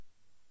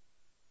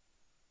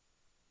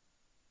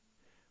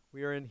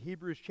We are in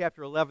Hebrews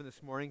chapter 11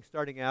 this morning,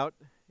 starting out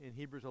in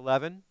Hebrews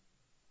 11.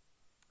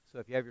 So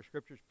if you have your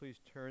scriptures, please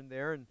turn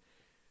there. And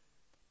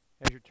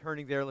as you're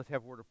turning there, let's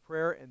have a word of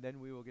prayer, and then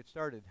we will get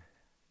started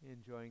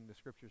enjoying the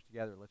scriptures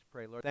together. Let's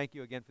pray. Lord, thank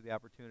you again for the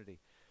opportunity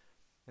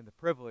and the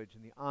privilege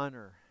and the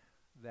honor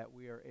that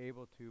we are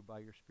able to, by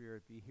your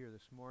Spirit, be here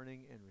this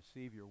morning and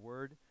receive your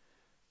word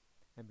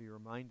and be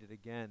reminded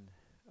again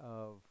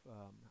of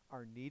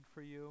our need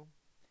for you,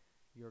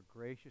 your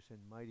gracious and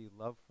mighty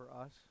love for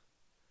us,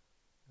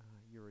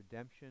 your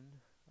redemption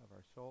of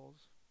our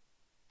souls.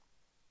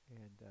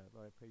 And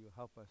Lord, I pray you'll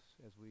help us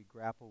as we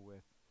grapple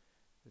with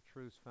the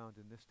truths found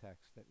in this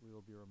text, that we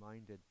will be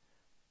reminded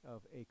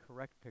of a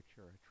correct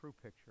picture, a true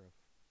picture of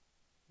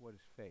what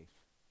is faith.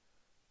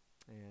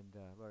 And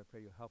Lord, I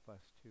pray you'll help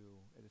us to,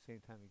 at the same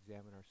time,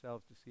 examine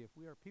ourselves to see if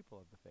we are people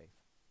of the faith.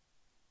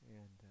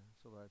 And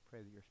so, Lord, I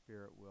pray that your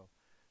Spirit will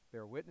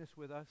bear witness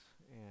with us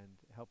and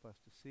help us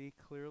to see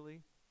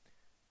clearly,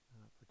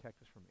 protect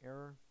us from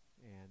error,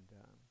 and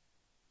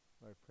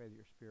Lord, I pray that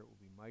your Spirit will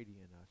be mighty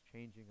in us,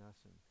 changing us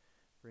and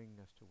bringing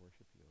us to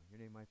worship you. In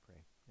your name I pray.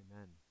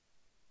 Amen.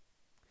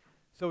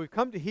 So we've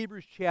come to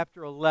Hebrews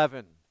chapter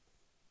 11.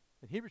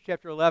 And Hebrews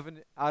chapter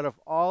 11, out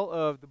of all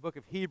of the book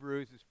of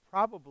Hebrews, is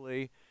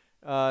probably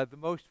the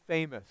most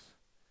famous.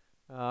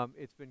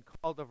 It's been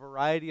called a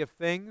variety of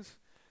things.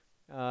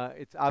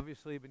 It's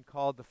obviously been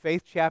called the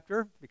faith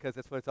chapter, because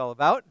that's what it's all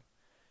about.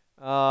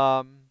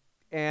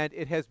 And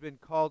it has been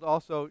called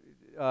also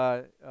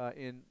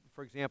in,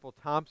 for example,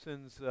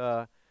 Thompson's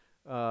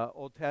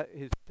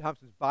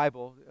Thompson's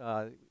Bible,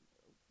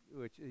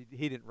 which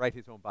he didn't write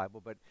his own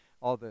Bible, but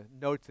all the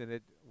notes in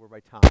it were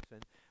by Thompson.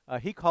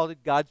 He called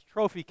it God's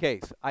trophy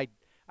case.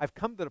 I've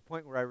come to the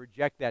point where I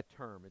reject that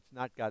term. It's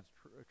not God's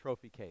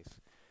trophy case.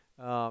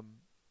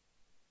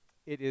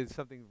 It is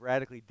something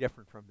radically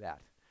different from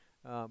that.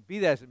 Be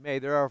that as it may,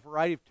 there are a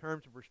variety of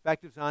terms and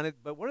perspectives on it,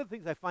 but one of the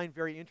things I find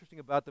very interesting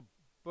about the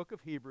book of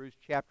Hebrews,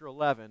 chapter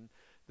 11,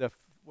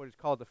 what is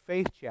called the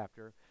faith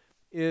chapter,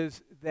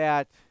 is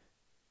that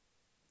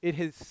it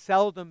has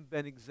seldom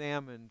been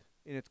examined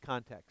in its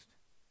context.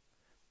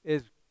 It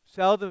is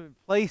seldom been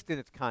placed in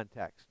its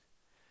context.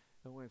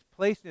 And when it's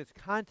placed in its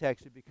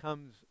context, it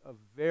becomes a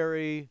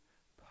very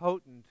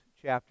potent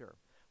chapter.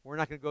 We're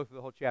not going to go through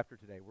the whole chapter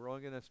today. We're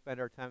only going to spend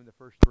our time in the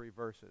first 3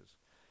 verses.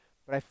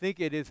 But I think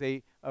it is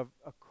a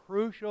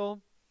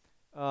crucial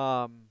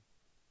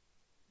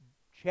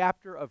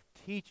chapter of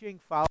teaching,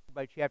 followed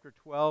by chapter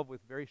 12 with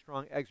very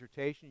strong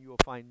exhortation. You will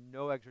find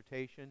no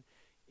exhortation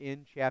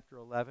in chapter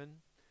 11.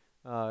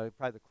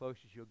 Probably the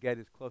closest you'll get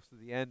is close to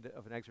the end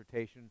of an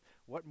exhortation.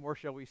 What more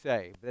shall we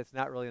say? But it's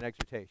not really an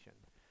exhortation.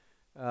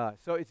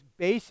 So it's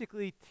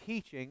basically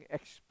teaching,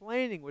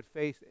 explaining what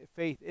faith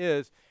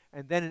is,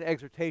 and then an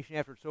exhortation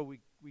after. So we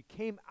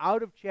came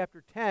out of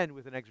chapter 10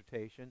 with an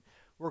exhortation.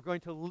 We're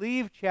going to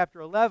leave chapter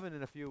 11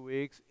 in a few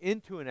weeks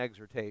into an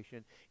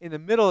exhortation. In the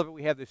middle of it,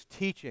 we have this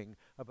teaching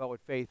about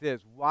what faith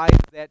is. Why is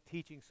that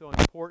teaching so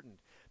important?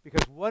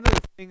 Because one of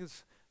the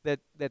things that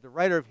the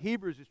writer of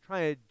Hebrews is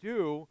trying to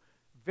do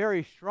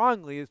very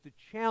strongly is to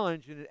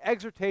challenge in an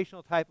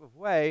exhortational type of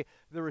way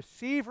the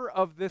receiver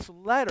of this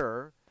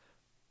letter,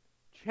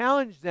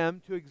 challenge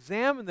them to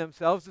examine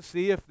themselves to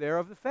see if they're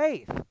of the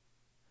faith.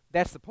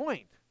 That's the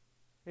point.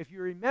 If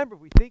you remember,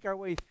 we think our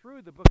way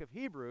through the book of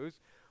Hebrews,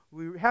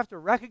 we have to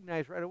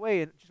recognize right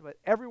away in just about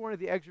every one of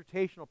the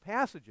exhortational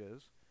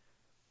passages,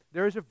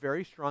 there is a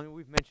very strong, and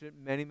we've mentioned it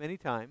many, many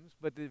times,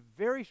 but the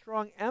very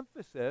strong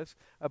emphasis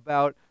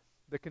about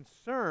the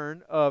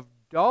concern of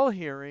dull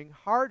hearing,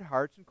 hard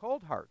hearts, and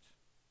cold hearts.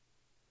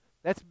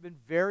 That's been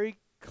very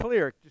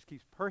clear. It just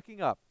keeps perking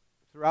up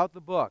throughout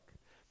the book.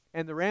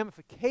 And the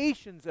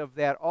ramifications of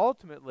that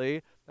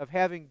ultimately, of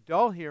having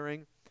dull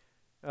hearing,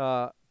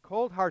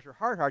 cold hearts or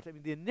hard hearts, I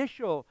mean, the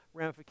initial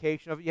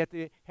ramification of it, you have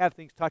to have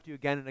things taught to you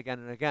again and again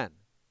and again.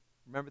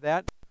 Remember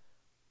that?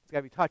 It's got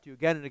to be taught to you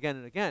again and again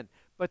and again.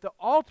 But the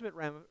ultimate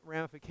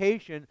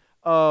ramification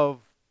of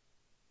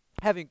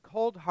having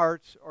cold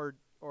hearts or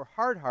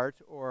hard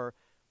hearts or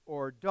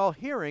dull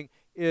hearing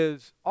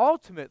is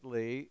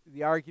ultimately,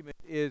 the argument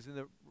is in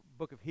the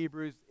book of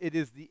Hebrews, it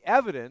is the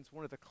evidence,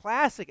 one of the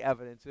classic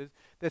evidences,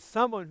 that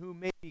someone who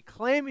may be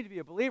claiming to be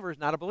a believer is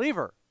not a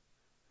believer.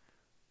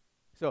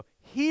 So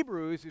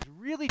Hebrews is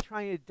really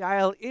trying to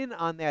dial in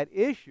on that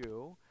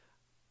issue.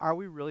 Are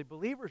we really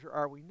believers or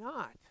are we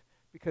not?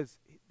 Because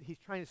he's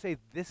trying to say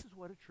this is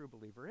what a true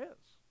believer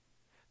is.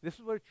 This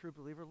is what a true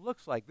believer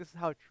looks like. This is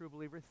how a true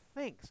believer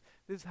thinks.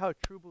 This is how a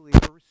true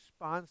believer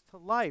responds to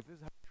life. This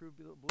is how a true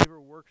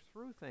believer works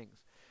through things.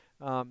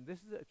 This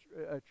is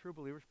a true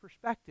believer's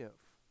perspective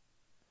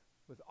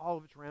with all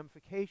of its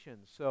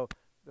ramifications. So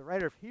the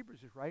writer of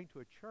Hebrews is writing to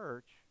a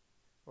church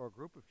or a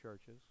group of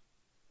churches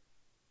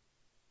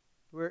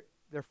where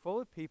they're full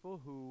of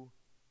people who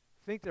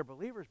think they're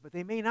believers, but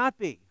they may not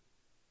be.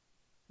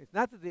 It's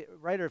not that the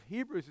writer of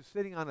Hebrews is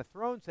sitting on a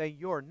throne saying,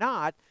 you're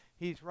not.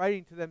 He's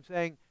writing to them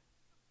saying,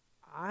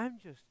 I'm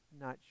just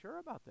not sure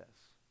about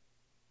this.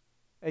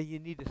 And you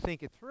need to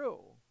think it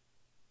through.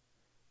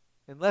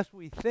 Unless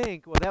we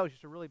think, well, that was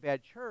just a really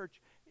bad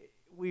church,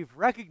 we've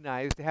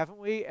recognized, haven't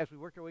we, as we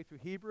worked our way through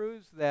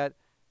Hebrews, that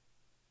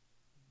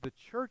the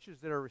churches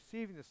that are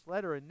receiving this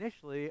letter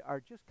initially are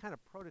just kind of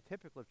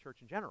prototypical of church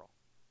in general.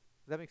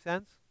 Does that make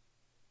sense?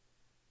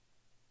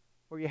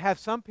 Where you have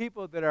some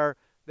people that are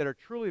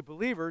truly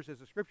believers, as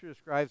the Scripture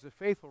describes, the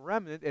faithful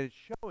remnant, and it's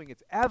showing,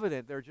 it's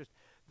evident.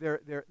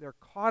 They're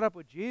caught up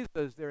with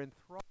Jesus. They're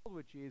enthralled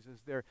with Jesus.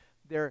 They're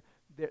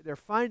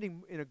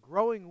finding in a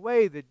growing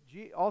way that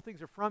all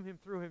things are from Him,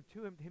 through Him,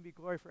 to Him be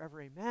glory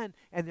forever, amen.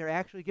 And they're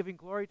actually giving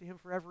glory to Him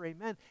forever,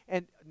 amen.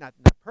 And not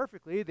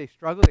perfectly. They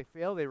struggle, they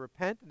fail, they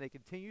repent, and they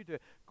continue to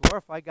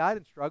glorify God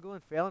and struggle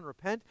and fail and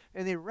repent.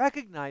 And they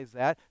recognize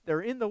that.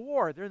 They're in the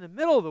war. They're in the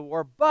middle of the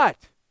war,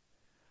 but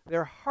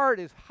their heart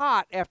is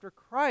hot after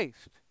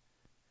Christ.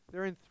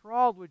 They're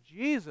enthralled with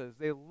Jesus.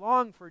 They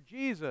long for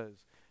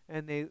Jesus.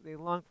 And they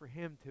long for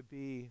Him to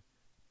be,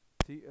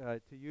 to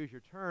use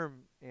your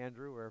term,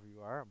 Andrew, wherever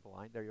you are. I'm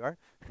blind. There you are.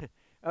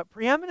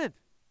 Preeminent.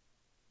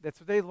 That's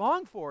what they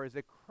long for, is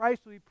that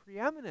Christ will be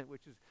preeminent,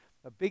 which is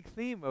a big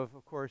theme of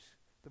course,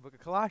 the book of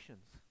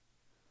Colossians.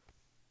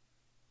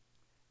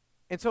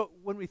 And so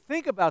when we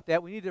think about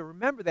that, we need to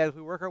remember that as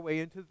we work our way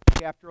into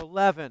chapter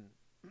 11.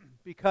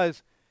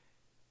 Because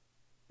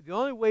the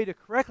only way to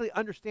correctly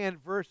understand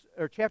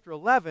chapter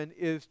 11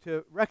 is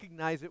to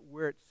recognize it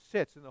where it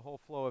sits in the whole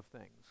flow of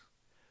things.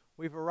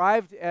 We've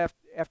arrived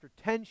after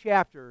 10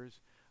 chapters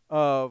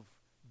of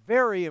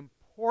very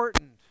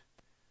important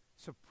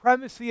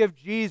supremacy of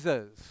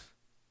Jesus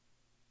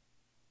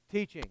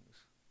teachings.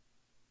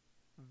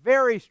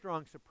 Very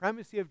strong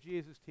supremacy of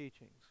Jesus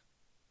teachings.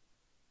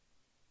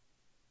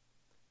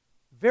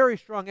 Very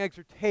strong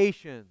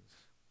exhortations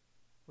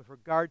with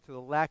regard to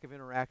the lack of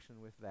interaction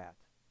with that.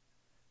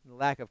 And the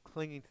lack of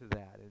clinging to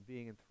that and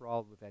being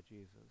enthralled with that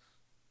Jesus.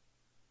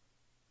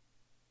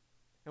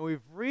 And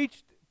we've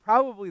reached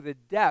probably the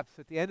depths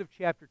at the end of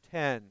chapter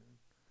 10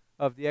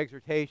 of the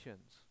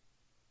exhortations,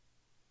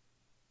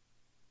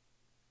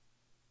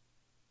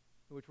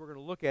 which we're going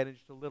to look at in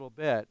just a little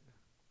bit.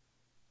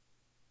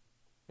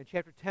 And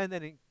chapter 10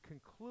 then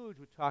concludes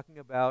with talking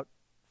about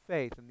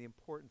faith and the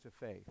importance of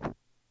faith.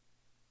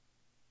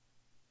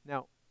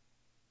 Now,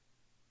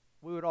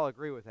 we would all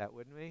agree with that,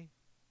 wouldn't we?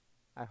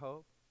 I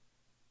hope.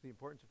 The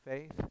importance of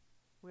faith?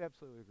 We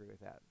absolutely agree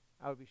with that.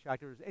 I would be shocked if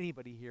there was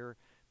anybody here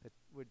that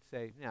would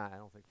say, nah, I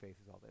don't think faith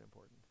is all that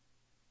important.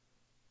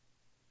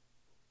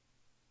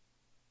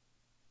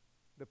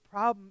 The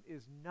problem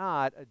is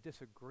not a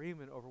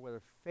disagreement over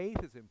whether faith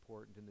is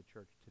important in the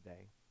church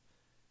today.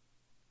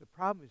 The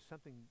problem is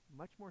something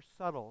much more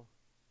subtle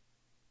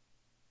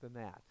than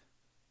that.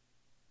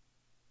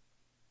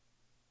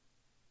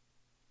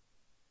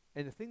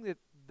 And the thing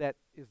that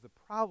is the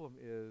problem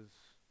is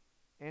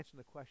answering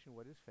the question,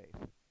 what is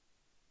faith?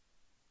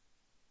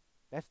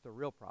 That's the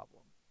real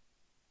problem.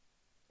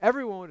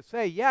 Everyone would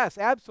say, yes,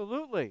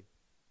 absolutely.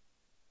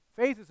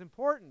 Faith is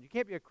important. You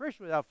can't be a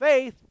Christian without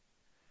faith.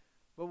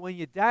 But when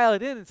you dial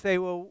it in and say,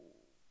 well,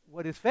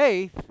 what is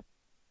faith?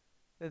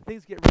 Then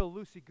things get real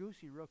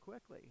loosey-goosey real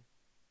quickly.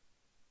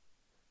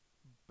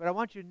 But I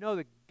want you to know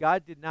that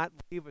God did not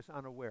leave us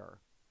unaware.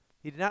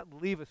 He did not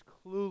leave us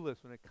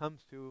clueless when it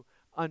comes to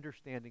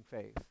understanding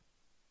faith.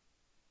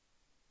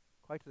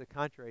 Quite to the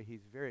contrary,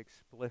 He's very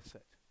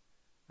explicit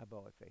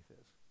about what faith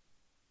is.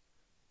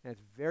 And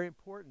it's very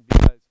important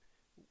because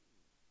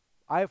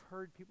I've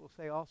heard people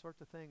say all sorts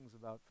of things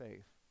about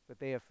faith. That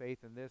they have faith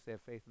in this, they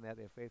have faith in that,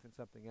 they have faith in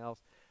something else.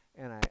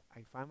 And I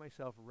find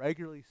myself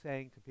regularly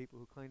saying to people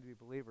who claim to be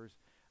believers,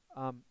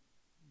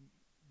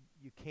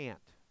 you can't.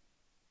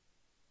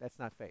 That's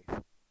not faith.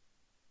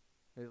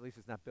 At least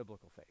it's not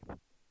biblical faith.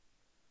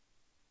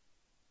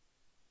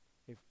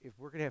 If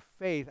we're going to have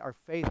faith, our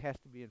faith has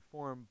to be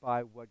informed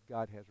by what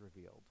God has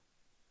revealed.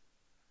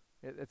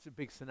 It's a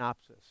big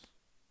synopsis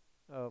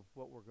of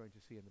what we're going to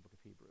see in the book of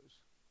Hebrews.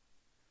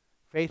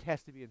 Faith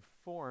has to be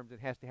informed and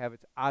has to have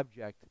its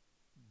object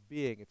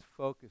being, its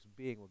focus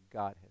being what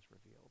God has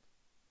revealed.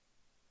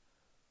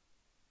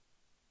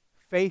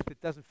 Faith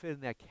that doesn't fit in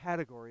that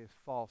category is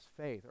false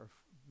faith, or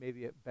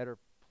maybe a better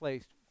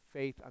placed,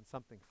 faith on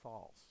something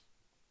false.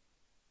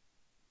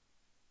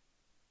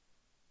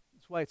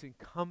 That's why it's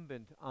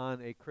incumbent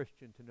on a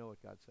Christian to know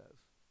what God says.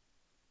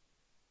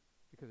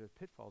 Because there's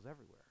pitfalls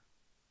everywhere.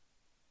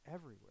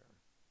 Everywhere.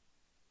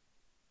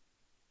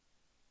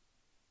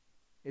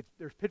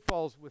 There's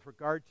pitfalls with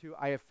regard to,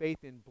 I have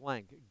faith in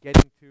blank,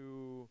 getting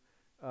to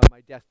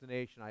my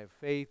destination. I have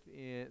faith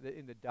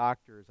in the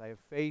doctors. I have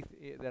faith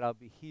that I'll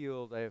be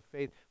healed. I have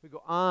faith. We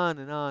go on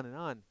and on and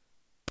on.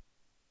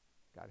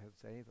 God hasn't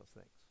said any of those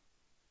things.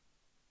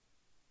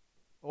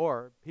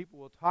 Or people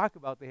will talk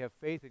about they have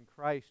faith in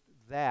Christ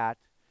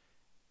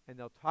and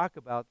they'll talk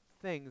about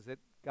things that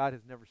God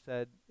has never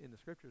said in the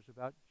Scriptures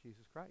about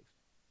Jesus Christ.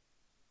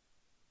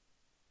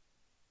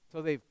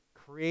 So they've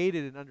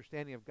created an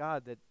understanding of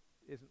God that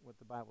isn't what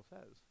the Bible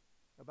says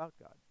about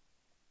God.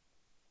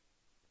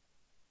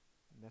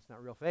 And that's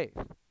not real faith.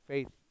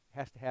 Faith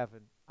has to have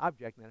an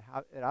object, and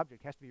that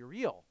object has to be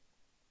real.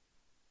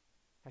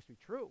 Has to be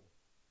true.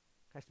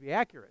 Has to be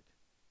accurate.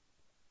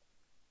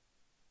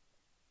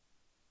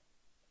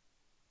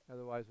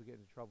 Otherwise, we'll get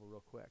into trouble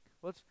real quick.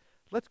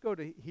 Let's go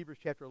to Hebrews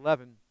chapter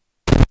 11.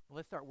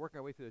 Let's start working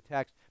our way through the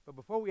text. But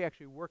before we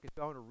actually work it,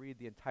 I want to read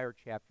the entire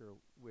chapter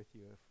with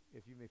you.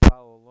 If you may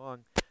follow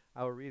along,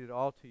 I will read it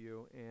all to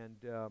you, and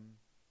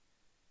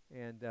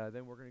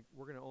then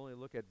we're gonna only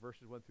look at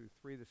verses 1 through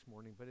 3 this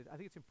morning. But I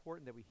think it's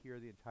important that we hear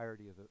the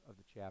entirety of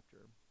the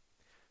chapter.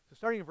 So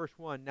starting in verse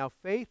 1, now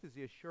faith is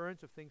the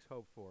assurance of things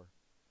hoped for,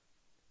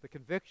 the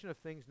conviction of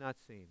things not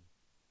seen.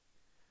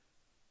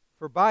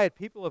 For by it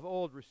people of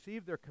old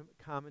received their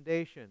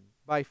commendation.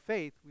 By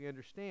faith we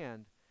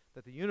understand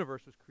that the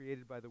universe was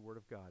created by the word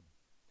of God,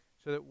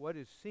 so that what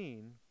is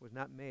seen was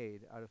not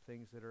made out of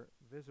things that are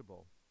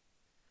visible.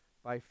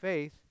 By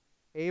faith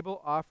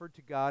Abel offered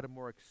to God a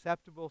more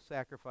acceptable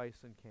sacrifice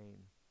than Cain,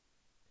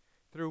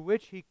 through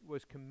which he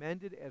was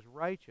commended as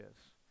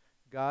righteous,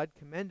 God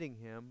commending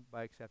him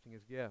by accepting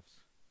his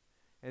gifts.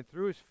 And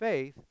through his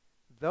faith,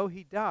 though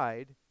he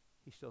died,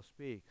 he still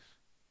speaks.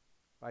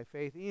 By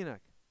faith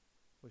Enoch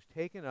was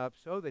taken up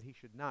so that he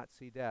should not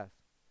see death.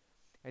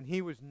 And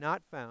he was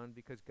not found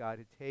because God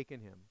had taken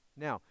him.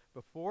 Now,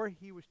 before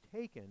he was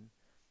taken,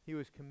 he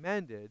was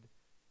commended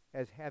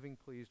as having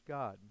pleased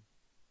God.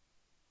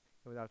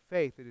 And without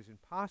faith, it is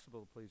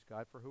impossible to please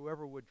God, for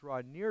whoever would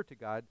draw near to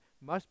God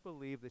must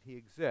believe that he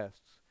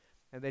exists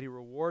and that he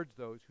rewards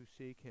those who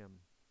seek him.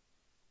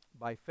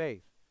 By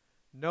faith,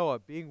 Noah,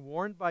 being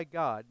warned by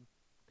God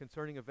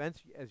concerning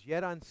events as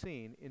yet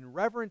unseen, in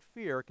reverent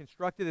fear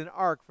constructed an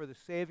ark for the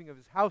saving of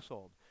his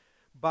household.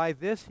 By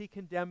this he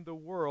condemned the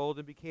world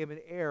and became an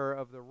heir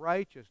of the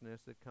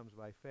righteousness that comes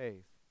by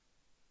faith.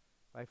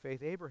 By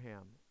faith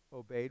Abraham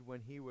obeyed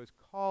when he was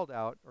called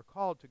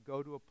to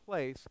go to a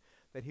place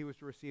that he was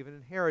to receive an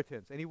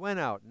inheritance. And he went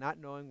out, not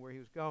knowing where he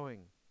was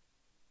going.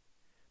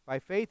 By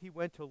faith he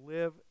went to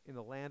live in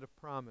the land of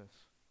promise,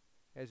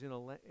 as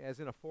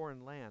in a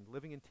foreign land,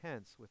 living in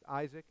tents with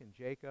Isaac and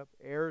Jacob,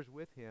 heirs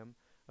with him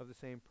of the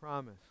same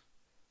promise.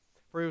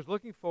 For he was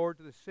looking forward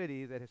to the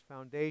city that has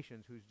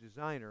foundations, whose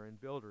designer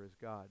and builder is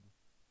God.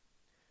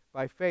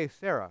 By faith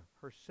Sarah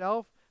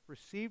herself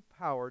received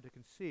power to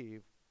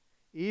conceive,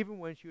 even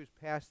when she was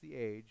past the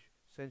age,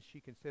 since she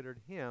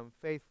considered him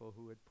faithful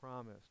who had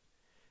promised.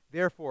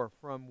 Therefore,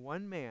 from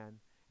one man,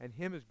 and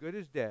him as good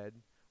as dead,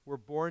 were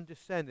born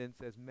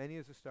descendants as many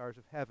as the stars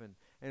of heaven,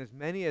 and as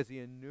many as the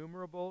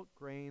innumerable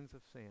grains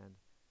of sand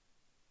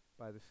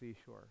by the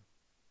seashore.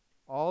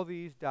 All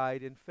these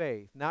died in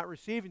faith, not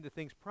receiving the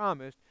things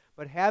promised,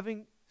 but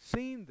having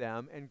seen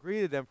them and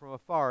greeted them from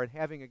afar, and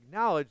having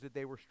acknowledged that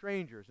they were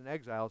strangers and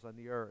exiles on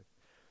the earth.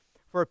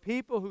 For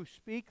people who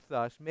speak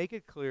thus make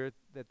it clear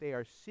that they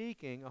are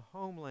seeking a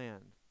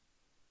homeland.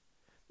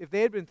 If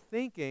they had been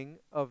thinking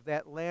of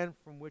that land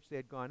from which they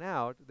had gone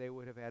out, they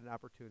would have had an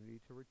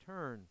opportunity to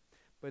return.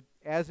 But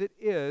as it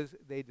is,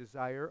 they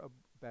desire a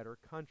better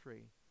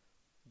country,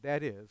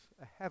 that is,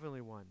 a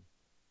heavenly one.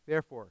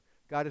 Therefore,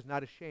 God is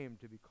not ashamed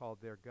to be called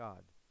their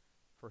God,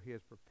 for he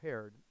has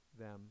prepared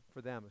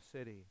for them a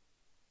city.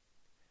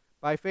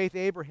 By faith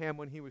Abraham,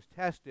 when he was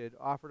tested,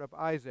 offered up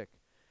Isaac,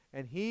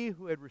 and he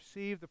who had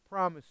received the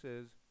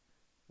promises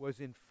was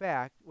in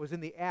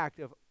the act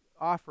of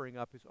offering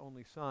up his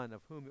only son,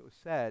 of whom it was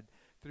said,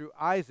 "Through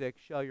Isaac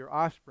shall your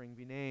offspring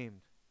be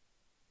named."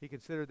 He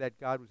considered that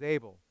God was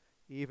able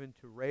even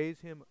to raise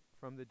him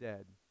from the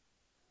dead,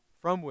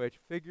 from which,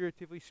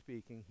 figuratively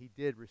speaking, he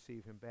did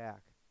receive him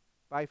back.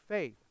 By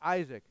faith,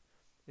 Isaac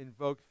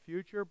invoked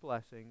future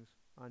blessings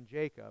on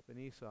Jacob and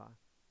Esau.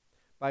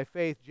 By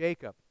faith,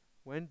 Jacob,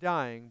 when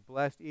dying,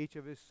 blessed each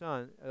of the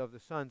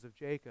sons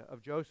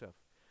of Joseph,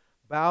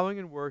 bowing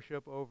in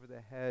worship over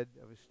the head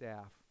of his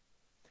staff.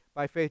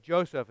 By faith,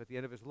 Joseph, at the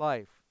end of his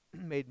life,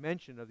 made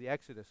mention of the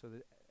exodus of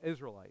the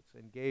Israelites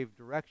and gave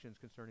directions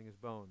concerning his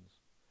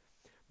bones.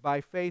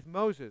 By faith,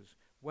 Moses,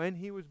 when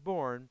he was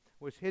born,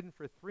 was hidden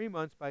for 3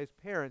 months by his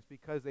parents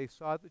because they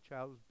saw the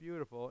child was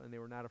beautiful and they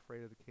were not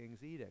afraid of the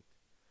king's edict.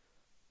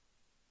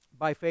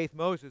 By faith,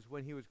 Moses,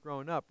 when he was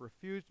grown up,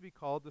 refused to be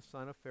called the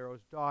son of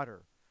Pharaoh's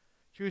daughter,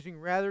 choosing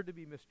rather to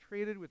be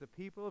mistreated with the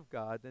people of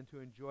God than to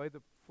enjoy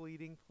the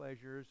fleeting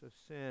pleasures of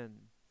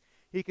sin.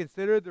 He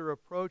considered the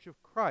reproach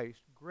of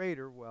Christ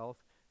greater wealth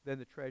than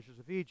the treasures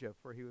of Egypt,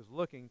 for he was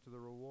looking to the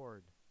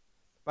reward.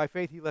 By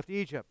faith he left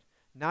Egypt,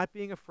 not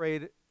being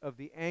afraid of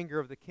the anger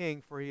of the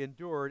king, for he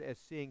endured as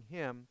seeing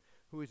him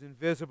who is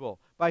invisible.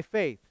 By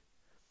faith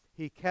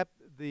he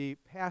kept the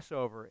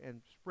Passover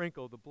and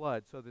sprinkled the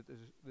blood, so that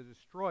the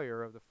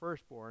destroyer of the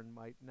firstborn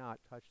might not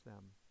touch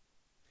them.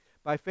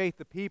 By faith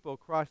the people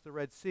crossed the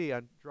Red Sea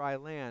on dry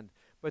land,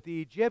 but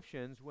the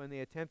Egyptians, when they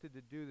attempted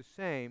to do the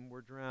same,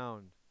 were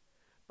drowned.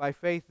 By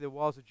faith the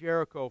walls of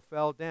Jericho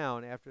fell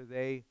down after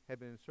they had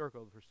been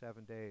encircled for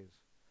 7 days.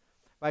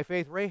 By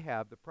faith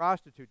Rahab the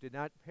prostitute did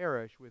not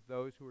perish with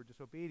those who were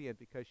disobedient,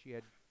 because she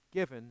had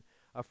given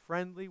a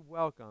friendly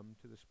welcome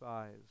to the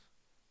spies.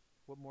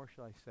 What more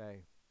shall I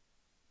say?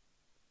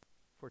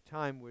 For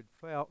time would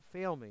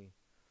fail me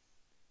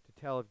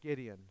to tell of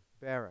Gideon,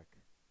 Barak,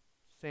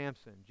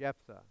 Samson,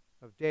 Jephthah,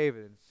 of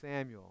David and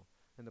Samuel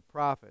and the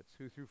prophets,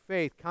 who through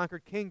faith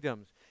conquered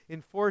kingdoms,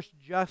 enforced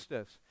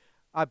justice,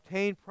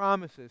 obtained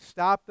promises,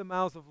 stopped the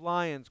mouths of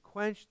lions,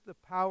 quenched the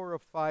power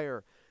of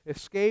fire,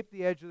 escaped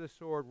the edge of the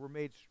sword, were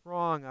made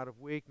strong out of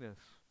weakness,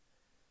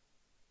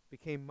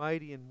 became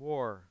mighty in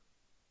war,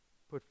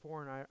 put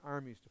foreign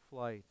armies to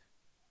flight.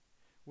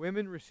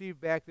 Women received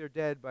back their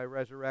dead by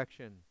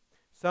resurrection.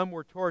 Some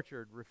were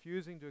tortured,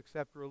 refusing to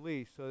accept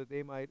release so that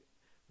they might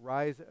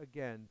rise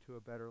again to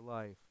a better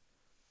life.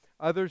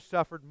 Others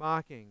suffered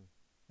mocking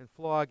and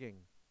flogging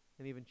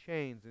and even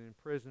chains and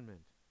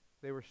imprisonment.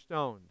 They were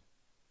stoned.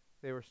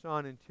 They were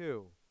sawn in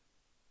two.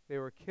 They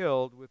were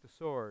killed with the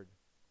sword.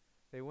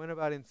 They went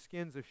about in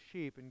skins of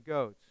sheep and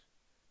goats,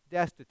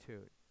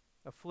 destitute,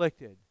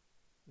 afflicted,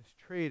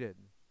 mistreated,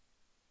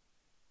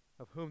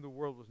 of whom the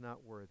world was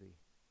not worthy,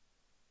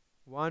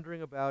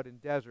 wandering about in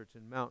deserts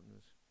and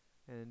mountains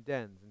and in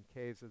dens and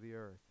caves of the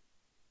earth.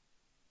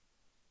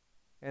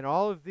 And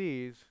all of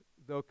these,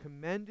 though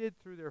commended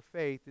through their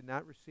faith, did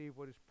not receive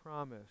what is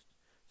promised,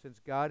 since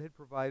God had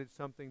provided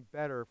something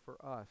better for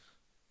us,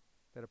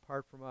 that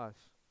apart from us,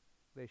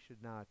 they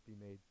should not be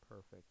made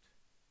perfect.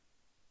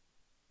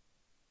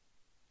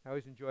 I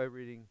always enjoy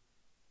reading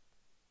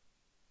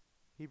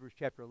Hebrews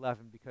chapter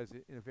 11 because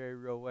in a very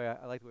real way,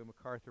 I like the way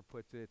MacArthur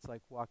puts it. It's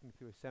like walking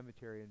through a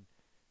cemetery and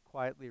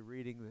quietly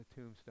reading the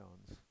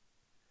tombstones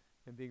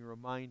and being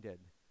reminded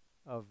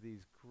of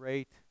these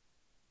great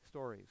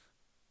stories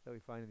that we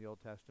find in the Old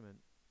Testament.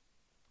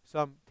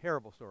 Some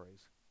terrible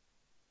stories,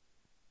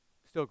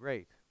 still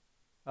great.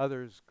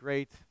 Others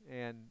great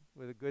and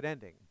with a good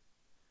ending.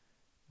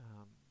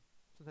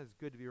 Sometimes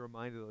it's good to be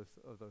reminded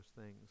of those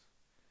things.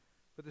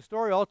 But the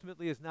story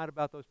ultimately is not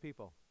about those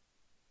people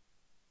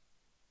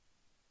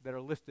that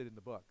are listed in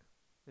the book,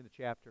 in the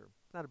chapter.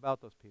 It's not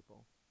about those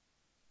people.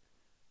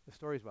 The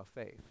story is about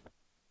faith.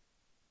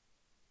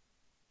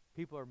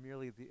 People are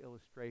merely the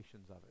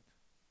illustrations of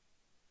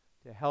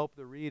it to help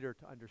the reader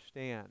to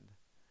understand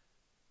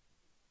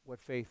what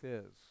faith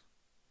is,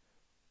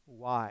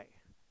 why,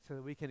 so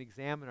that we can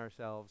examine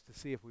ourselves to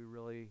see if we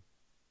really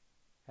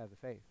have the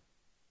faith.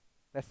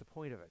 That's the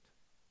point of it.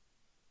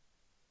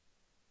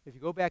 If you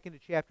go back into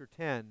chapter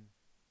 10,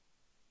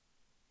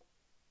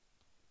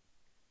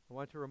 I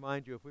want to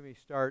remind you, if we may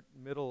start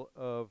middle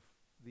of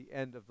the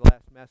end of the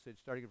last message,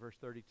 starting at verse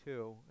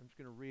 32. I'm just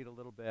going to read a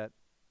little bit.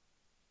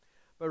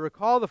 But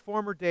recall the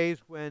former days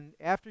when,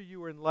 after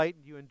you were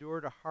enlightened, you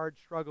endured a hard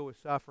struggle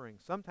with suffering,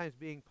 sometimes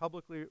being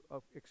publicly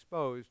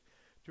exposed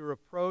to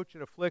reproach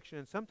and affliction,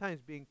 and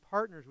sometimes being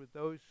partners with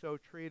those so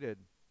treated.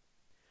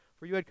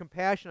 For you had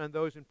compassion on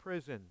those in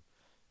prison,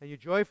 and you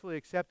joyfully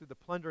accepted the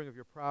plundering of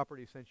your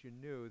property, since you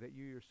knew that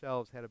you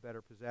yourselves had a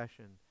better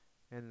possession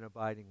and an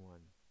abiding one.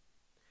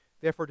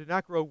 Therefore do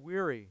not grow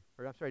weary,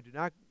 do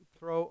not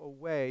throw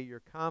away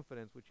your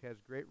confidence, which has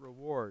great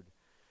reward.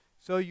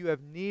 So you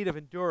have need of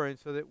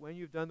endurance, so that when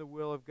you've done the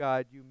will of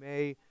God, you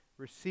may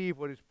receive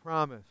what is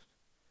promised.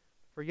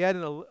 For yet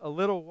in a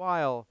little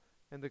while,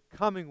 and the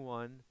coming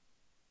one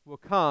will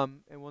come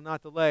and will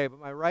not delay, but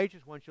my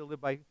righteous one shall live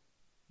by,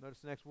 notice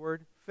the next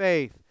word,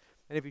 faith.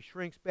 And if he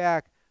shrinks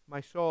back, my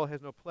soul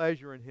has no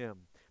pleasure in him.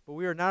 But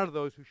we are not of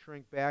those who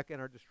shrink back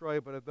and are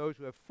destroyed, but of those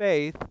who have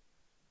faith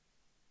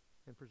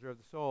and preserve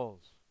the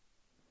souls.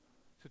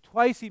 So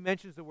twice he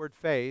mentions the word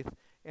faith,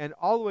 and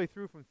all the way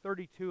through from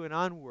 32 and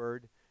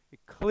onward, it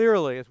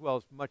clearly, as well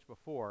as much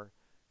before,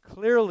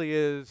 clearly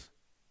is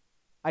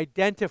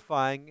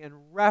identifying and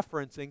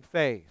referencing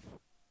faith.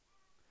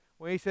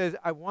 When he says,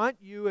 I want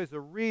you as a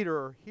reader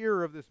or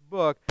hearer of this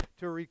book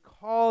to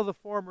recall the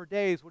former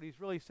days, what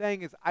he's really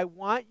saying is, I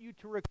want you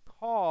to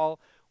recall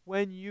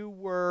when you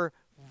were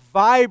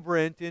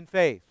vibrant in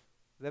faith.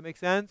 Does that make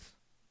sense?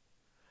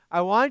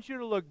 I want you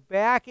to look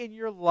back in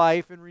your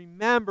life and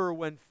remember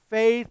when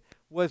faith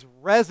was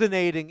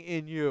resonating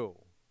in you.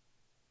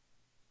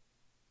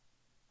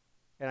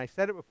 And I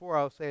said it before,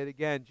 I'll say it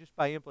again, just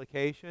by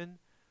implication.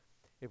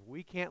 If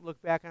we can't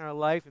look back on our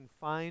life and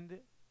find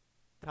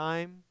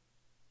time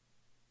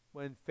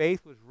when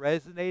faith was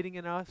resonating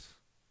in us,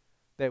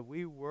 that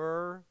we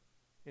were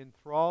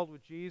enthralled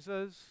with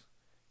Jesus,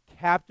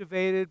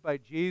 captivated by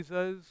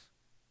Jesus,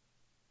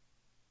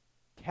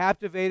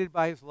 captivated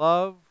by his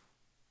love,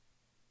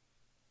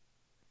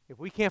 if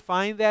we can't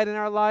find that in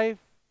our life,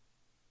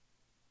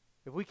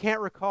 if we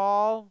can't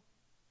recall,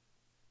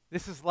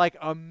 this is like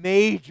a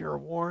major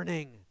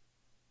warning,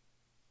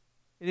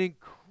 an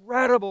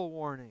incredible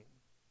warning,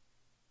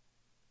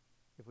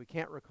 if we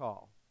can't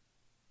recall.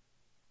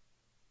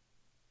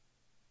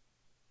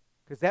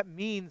 Because that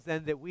means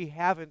then that we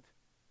haven't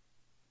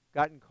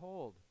gotten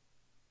cold.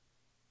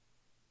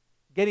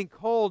 Getting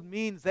cold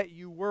means that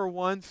you were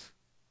once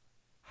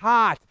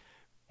hot.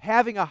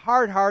 Having a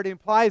hard heart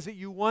implies that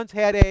you once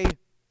had a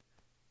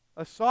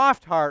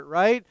soft heart,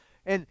 right?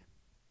 And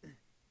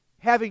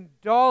having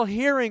dull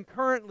hearing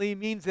currently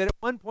means that at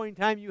one point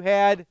in time you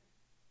had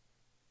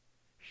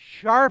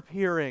sharp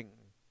hearing.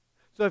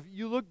 So if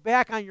you look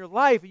back on your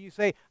life and you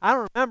say, I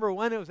don't remember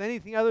when it was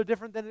anything other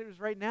different than it is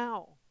right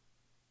now.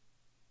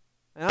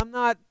 And I'm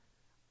not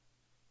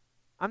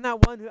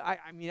one who,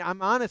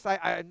 I'm honest,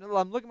 I'm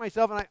looking at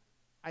myself and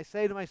I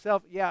say to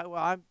myself, yeah,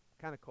 well, I'm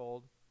kind of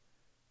cold.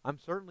 I'm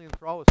certainly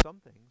enthralled with some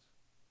things,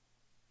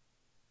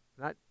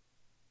 not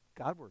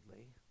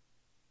Godwardly.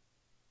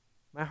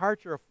 My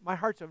heart's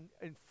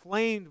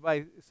inflamed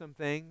by some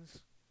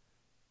things,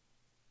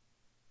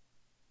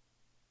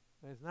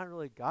 but it's not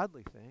really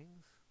godly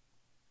things.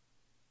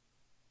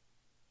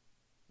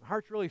 My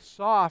heart's really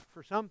soft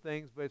for some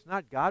things, but it's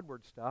not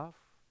Godward stuff.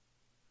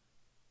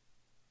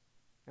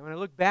 And when I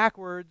look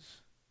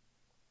backwards,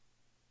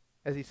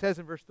 as he says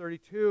in verse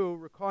 32,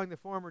 recalling the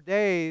former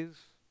days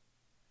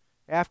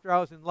after I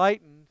was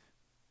enlightened,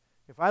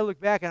 if I look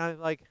back and I'm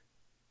like,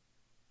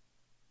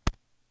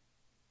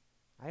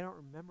 I don't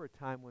remember a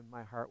time when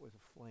my heart was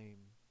aflame.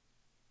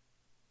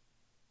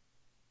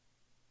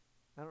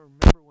 I don't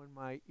remember when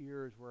my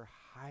ears were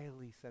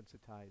highly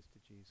sensitized to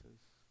Jesus.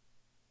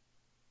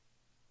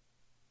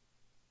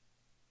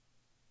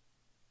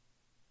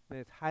 Then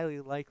it's highly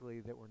likely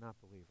that we're not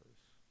believers.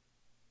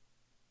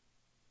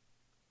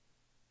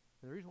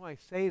 And the reason why I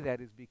say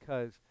that is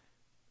because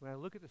when I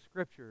look at the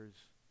Scriptures,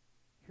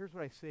 here's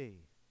what I see.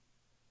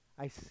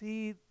 I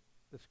see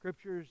the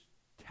Scriptures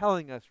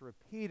telling us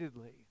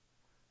repeatedly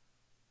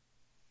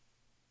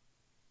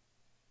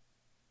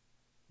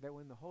that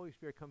when the Holy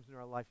Spirit comes into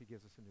our life, He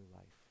gives us a new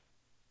life.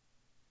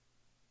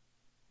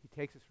 He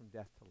takes us from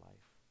death to life.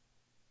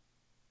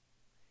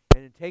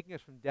 And in taking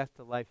us from death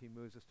to life, He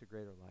moves us to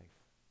greater life.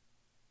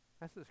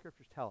 That's what the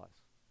Scriptures tell us.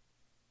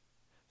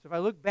 So if I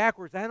look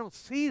backwards, I don't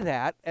see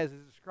that as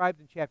is described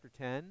in chapter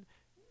 10.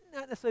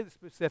 Not necessarily the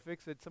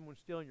specifics that someone's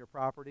stealing your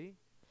property,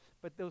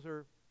 but those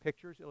are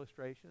pictures,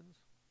 illustrations.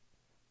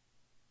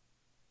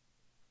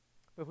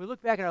 But if we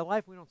look back at our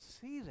life and we don't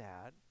see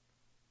that,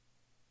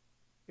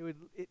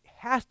 it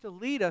has to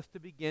lead us to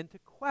begin to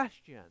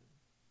question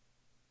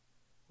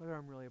whether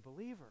I'm really a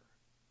believer.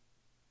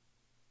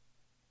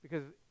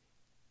 Because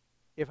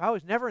if I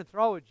was never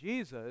enthralled with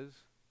Jesus,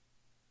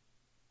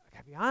 I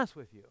gotta be honest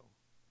with you,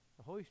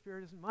 the Holy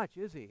Spirit isn't much,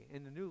 is He?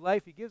 And the new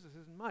life He gives us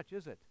isn't much,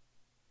 is it?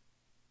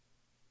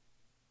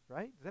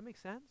 Right? Does that make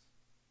sense?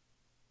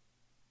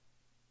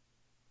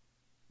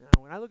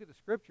 Now, when I look at the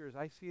Scriptures,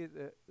 I see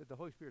that the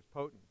Holy Spirit's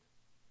potent.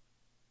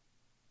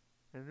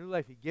 And the new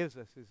life He gives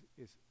us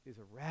is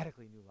a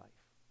radically new life.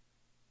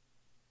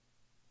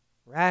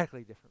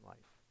 Radically different life.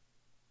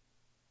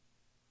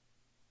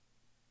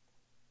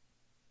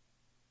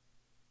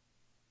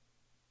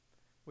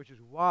 Which is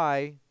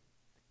why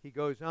he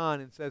goes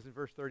on and says in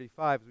verse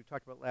 35, as we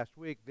talked about last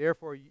week,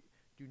 therefore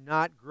do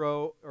not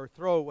grow or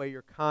throw away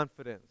your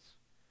confidence,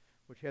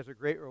 which has a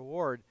great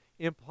reward,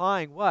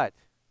 implying what?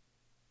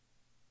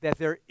 That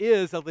there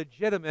is a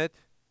legitimate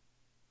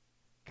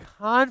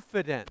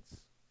confidence.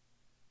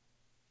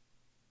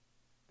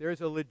 There is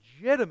a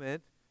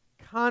legitimate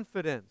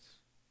confidence.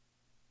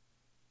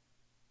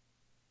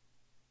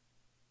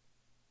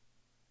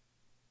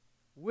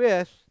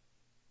 With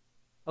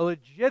a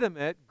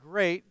legitimate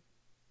great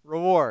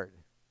reward.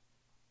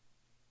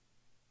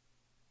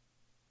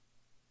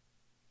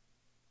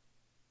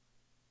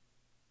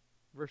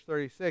 Verse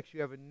 36,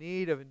 you have a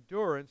need of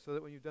endurance so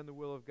that when you've done the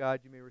will of God,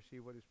 you may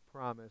receive what is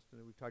promised.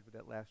 And we talked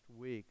about that last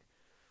week.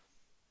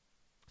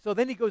 So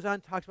then he goes on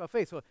and talks about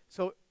faith.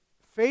 So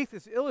faith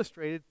is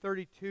illustrated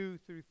 32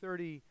 through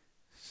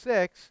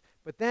 36,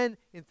 but then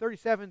in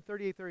 37,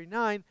 38,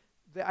 39,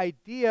 the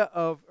idea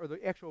of, or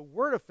the actual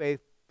word of faith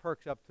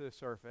perks up to the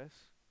surface.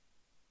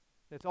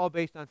 It's all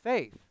based on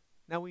faith.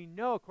 Now we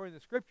know, according to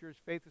the Scriptures,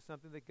 faith is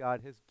something that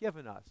God has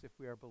given us if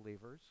we are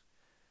believers.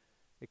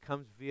 It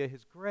comes via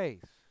His grace.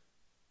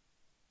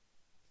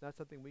 It's not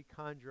something we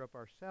conjure up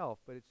ourselves,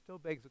 but it still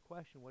begs the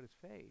question, what is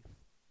faith?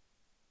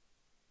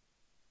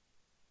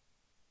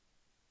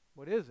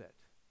 What is it?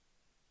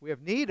 We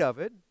have need of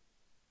it.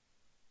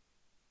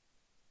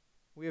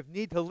 We have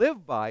need to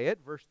live by it,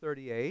 verse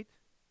 38.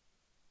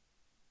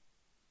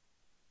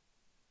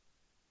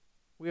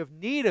 We have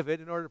need of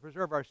it in order to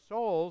preserve our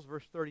souls,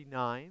 verse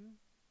 39.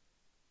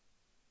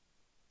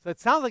 So it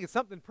sounds like it's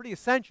something pretty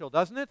essential,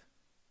 doesn't it?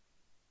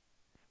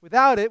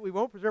 Without it, we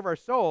won't preserve our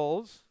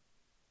souls.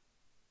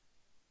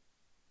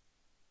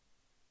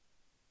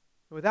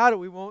 Without it,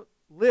 we won't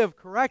live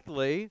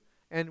correctly.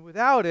 And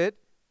without it,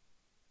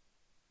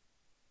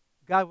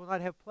 God will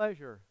not have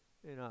pleasure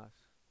in us.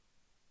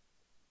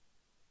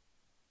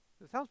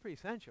 It sounds pretty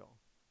essential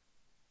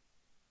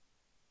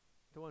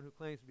to one who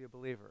claims to be a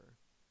believer.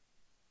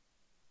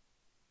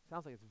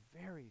 Sounds like it's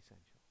very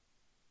essential.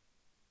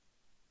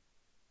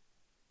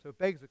 So it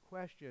begs the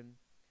question,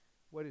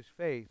 what is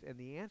faith? And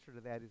the answer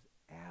to that is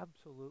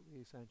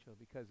absolutely essential,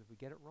 because if we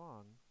get it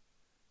wrong,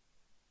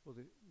 well,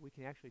 we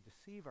can actually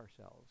deceive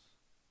ourselves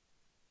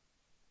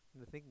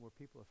into thinking we're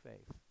people of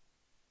faith.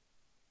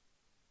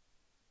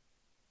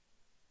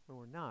 When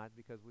we're not,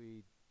 because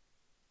we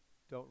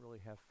don't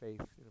really have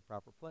faith in a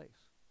proper place.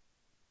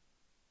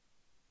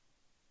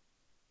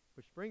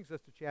 Which brings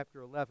us to chapter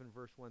 11,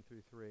 verse 1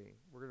 through 3.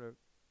 We're going to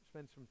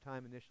spend some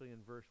time initially in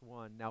verse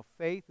 1. Now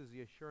faith is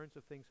the assurance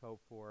of things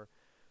hoped for,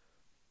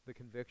 the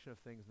conviction of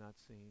things not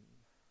seen.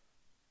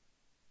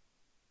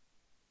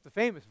 It's a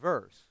famous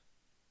verse.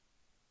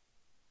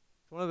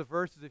 It's one of the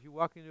verses, if you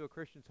walk into a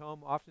Christian's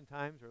home,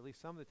 oftentimes, or at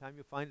least some of the time,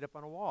 you'll find it up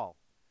on a wall.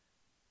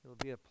 It'll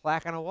be a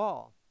plaque on a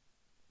wall,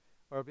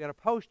 or it'll be on a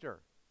poster.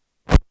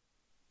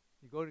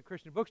 You go to a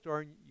Christian bookstore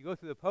and you go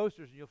through the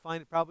posters, and you'll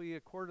find that probably a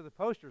quarter of the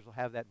posters will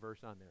have that verse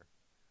on there.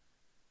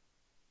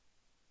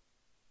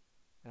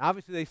 And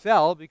obviously they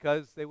sell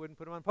because they wouldn't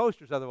put them on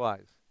posters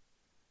otherwise.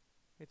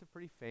 It's a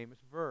pretty famous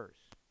verse.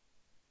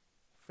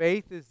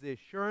 Faith is the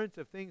assurance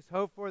of things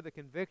hoped for, the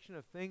conviction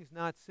of things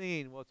not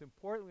seen. Well, it's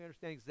important we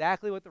understand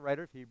exactly what the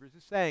writer of Hebrews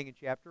is saying in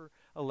chapter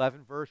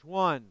 11, verse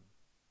 1.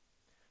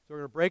 So we're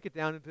going to break it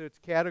down into its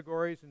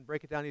categories and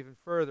break it down even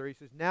further. He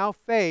says, now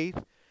faith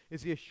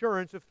is the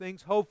assurance of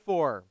things hoped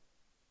for.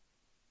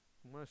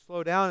 I'm going to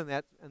slow down in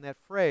that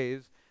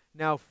phrase.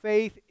 Now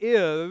faith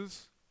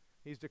is,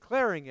 he's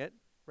declaring it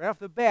right off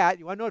the bat.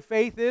 You want to know what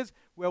faith is?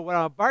 Well, what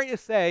I'm about to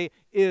say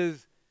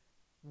is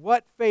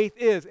what faith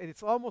is, and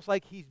it's almost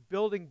like he's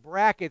building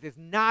brackets. It's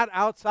not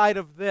outside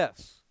of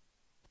this.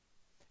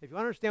 If you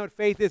understand what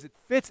faith is, it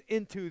fits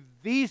into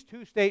these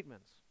two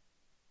statements.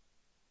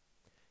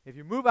 If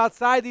you move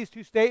outside these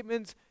two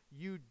statements,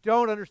 you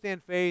don't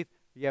understand faith.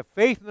 You have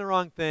faith in the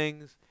wrong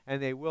things,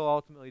 and they will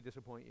ultimately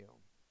disappoint you.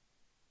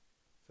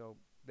 So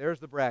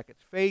there's the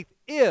brackets. Faith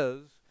is,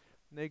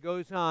 and then he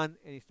goes on,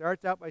 and he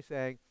starts out by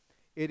saying,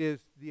 it is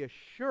the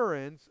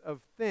assurance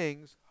of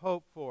things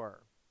hoped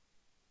for.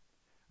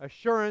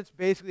 Assurance,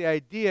 basically the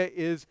idea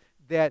is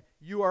that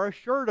you are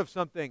assured of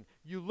something.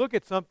 You look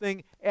at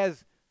something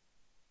as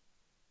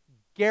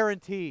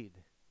guaranteed.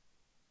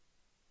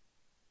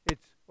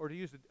 It's, or to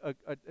use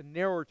a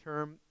narrower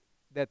term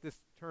that this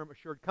term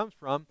assured comes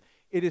from,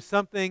 it is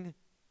something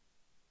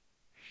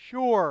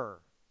sure.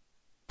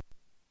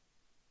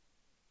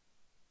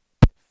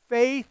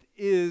 Faith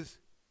is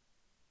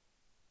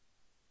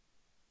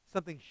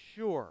something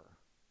sure.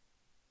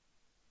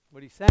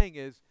 What he's saying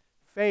is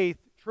faith,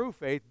 true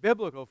faith,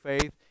 biblical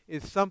faith,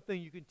 is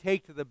something you can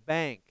take to the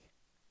bank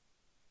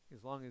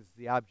as long as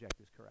the object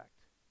is correct.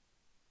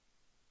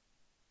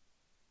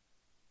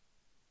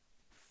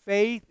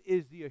 Faith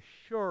is the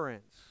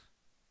assurance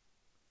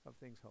of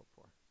things hoped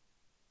for.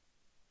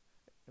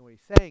 And what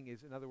he's saying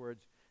is, in other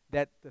words,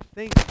 that the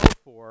things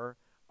hoped for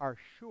are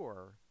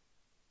sure.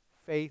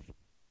 Faith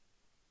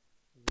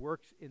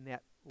works in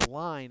that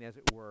line, as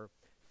it were.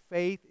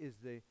 Faith is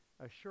the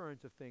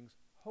assurance of things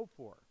hoped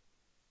for.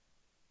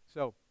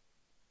 So,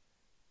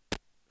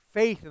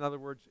 faith, in other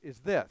words, is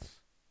this.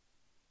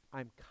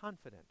 I'm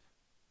confident.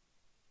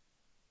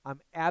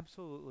 I'm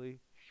absolutely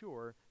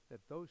sure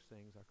that those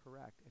things are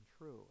correct and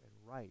true and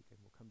right and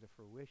will come to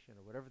fruition,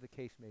 or whatever the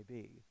case may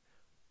be,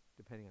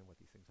 depending on what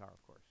these things are,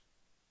 of course.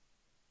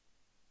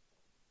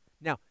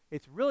 Now,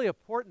 it's really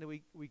important that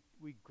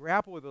we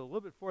grapple with it a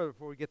little bit further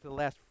before we get to the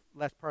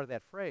last part of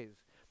that phrase.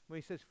 When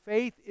he says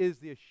faith is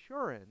the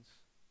assurance,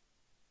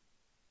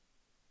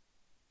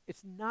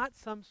 it's not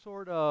some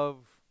sort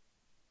of,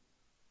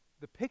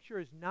 the picture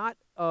is not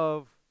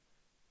of,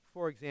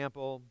 for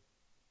example,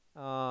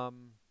 I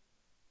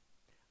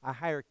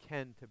hire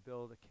Ken to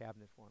build a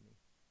cabinet for me.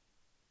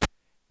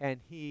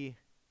 And he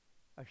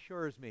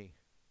assures me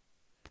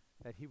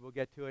that he will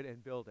get to it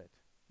and build it.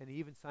 And he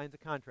even signs a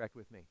contract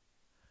with me.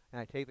 And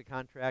I take the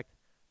contract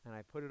and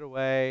I put it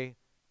away,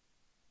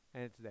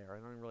 and it's there. I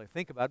don't even really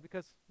think about it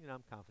because,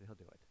 I'm confident he'll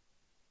do it.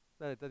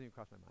 But it doesn't even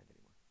cross my mind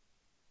anymore.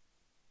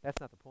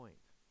 That's not the point.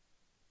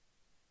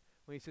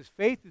 When he says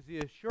faith is the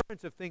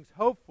assurance of things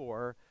hoped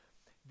for,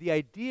 the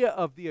idea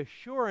of the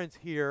assurance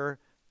here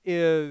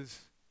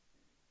is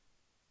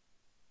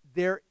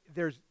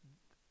there's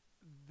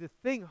the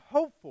thing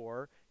hoped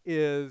for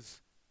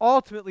is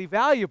ultimately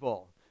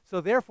valuable. So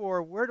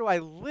therefore, where do I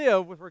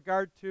live with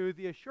regard to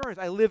the assurance?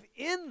 I live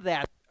in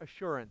that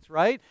assurance,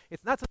 right?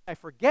 It's not something I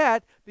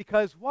forget,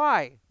 because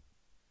why?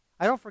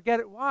 I don't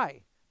forget it.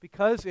 Why?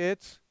 Because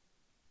it's,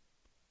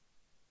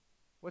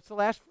 what's the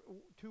last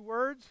two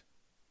words?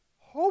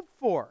 Hope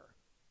for.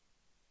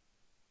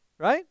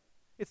 Right?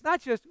 It's not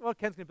just, well,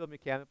 Ken's going to build me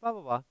a cabinet, blah,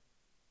 blah, blah.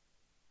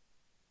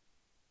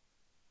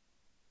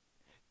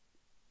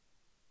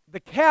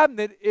 The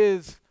cabinet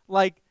is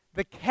like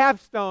the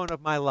capstone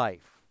of my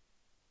life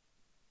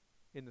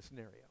in the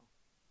scenario.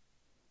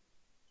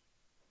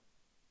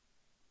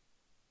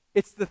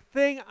 It's the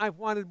thing I've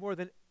wanted more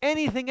than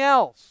anything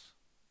else.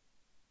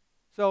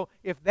 So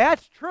if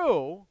that's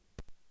true,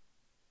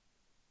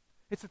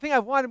 it's the thing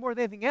I've wanted more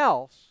than anything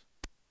else,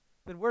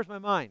 then where's my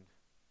mind?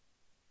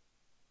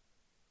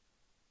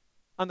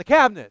 On the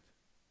cabinet.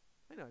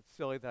 I know it's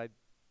silly that I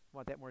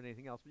want that more than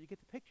anything else, but you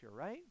get the picture,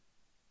 right?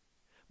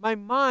 My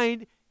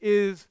mind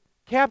is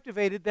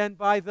captivated then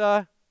by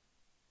the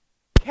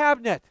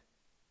cabinet.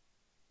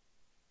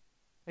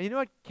 And you know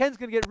what? Ken's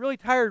going to get really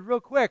tired real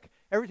quick.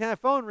 Every time the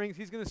phone rings,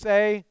 he's going to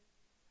say,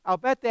 I'll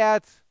bet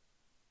that's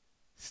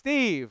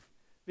Steve,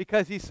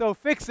 because he's so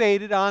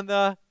fixated on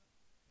the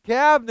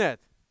cabinet,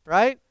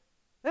 right?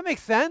 That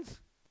makes sense.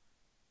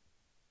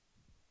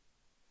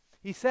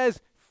 He says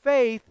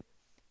faith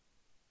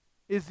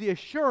is the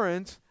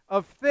assurance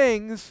of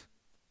things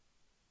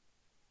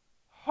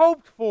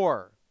hoped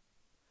for.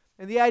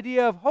 And the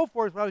idea of hope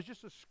for is what I was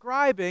just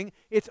describing.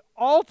 It's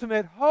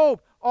ultimate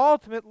hope,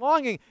 ultimate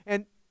longing.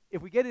 And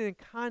if we get it in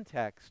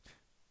context,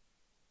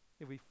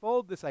 if we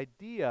fold this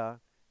idea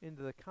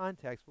into the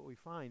context, what we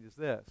find is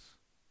this.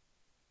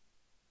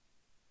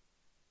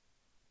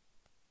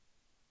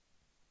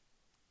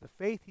 The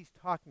faith he's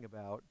talking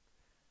about,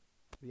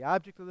 the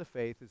object of the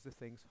faith is the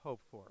things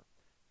hoped for.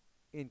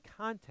 In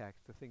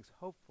context, the things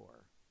hoped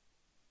for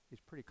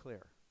is pretty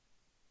clear.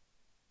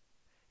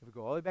 If we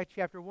go all the way back to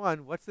chapter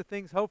 1, what's the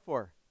things hoped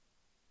for?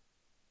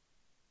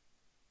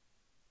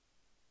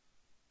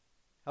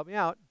 Help me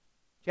out.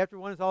 Chapter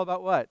 1 is all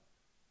about what?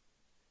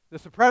 The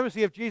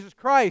supremacy of Jesus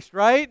Christ,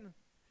 right?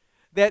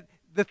 That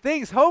the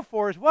things hoped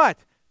for is what?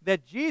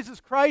 That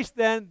Jesus Christ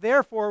then,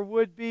 therefore,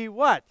 would be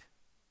what?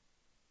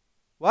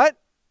 What?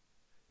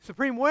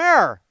 Supreme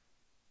where?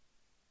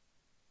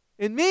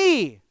 In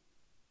me.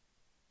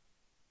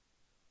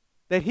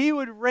 That he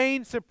would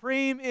reign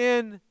supreme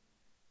in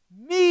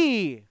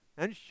me.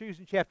 I'm just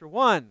choosing chapter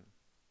 1.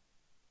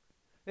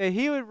 That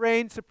he would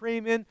reign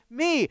supreme in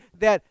me.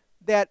 That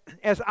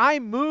as I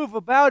move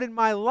about in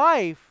my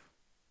life,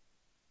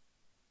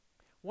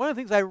 one of the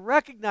things I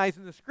recognize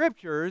in the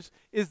Scriptures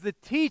is the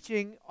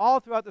teaching all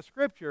throughout the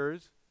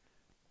Scriptures,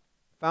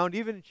 found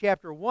even in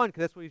chapter 1,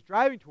 because that's what he's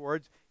driving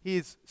towards.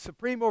 He's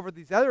supreme over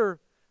these other,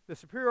 the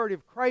superiority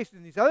of Christ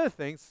in these other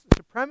things,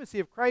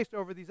 supremacy of Christ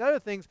over these other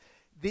things.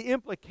 The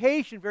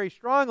implication very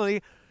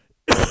strongly,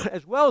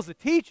 as well as the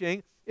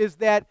teaching, is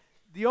that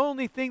the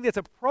only thing that's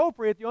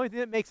appropriate, the only thing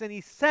that makes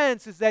any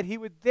sense is that he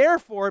would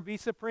therefore be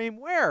supreme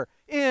where?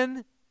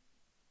 In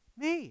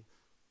me.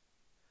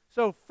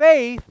 So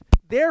faith,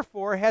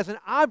 therefore, has an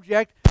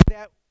object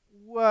that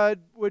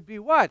would be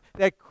what?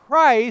 That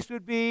Christ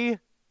would be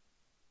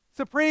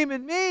supreme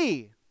in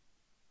me.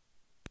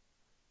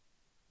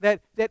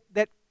 That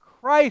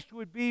Christ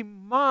would be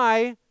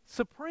my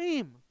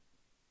supreme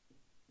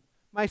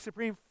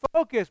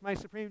focus, my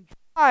supreme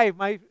drive,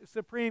 my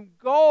supreme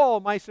goal,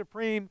 my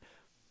supreme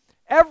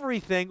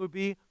everything would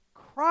be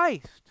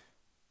Christ.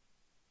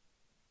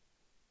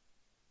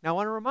 Now I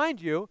want to remind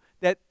you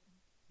that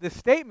the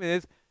statement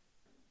is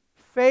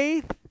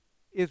faith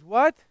is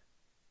what?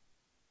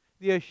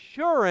 The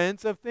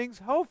assurance of things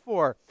hoped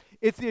for.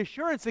 It's the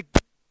assurance that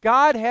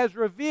God has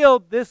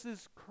revealed this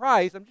is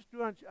Christ.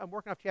 I'm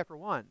working off chapter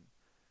 1.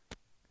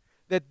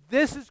 That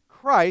this is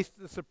Christ,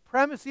 the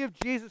supremacy of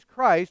Jesus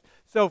Christ.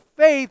 So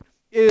faith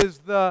is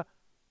the,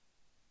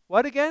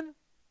 what again?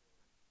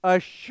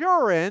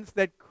 Assurance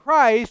that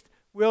Christ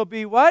will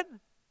be what?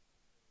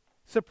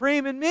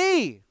 Supreme in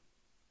me.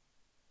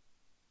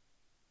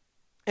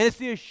 And it's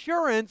the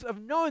assurance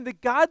of knowing that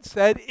God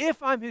said,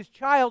 if I'm his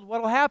child,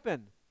 what will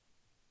happen?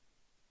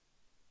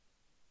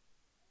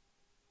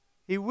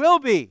 He will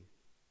be. Does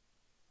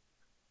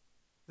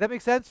that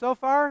make sense so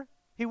far?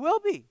 He will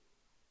be.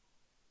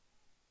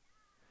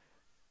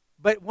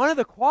 But one of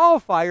the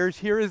qualifiers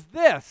here is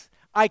this.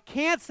 I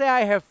can't say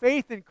I have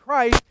faith in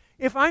Christ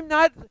if I'm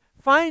not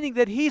finding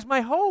that he's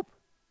my hope.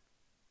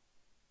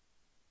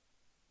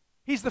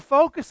 He's the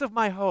focus of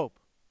my hope.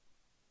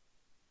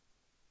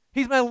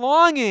 He's my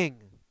longing.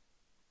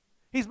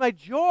 He's my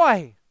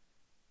joy.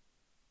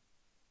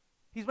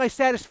 He's my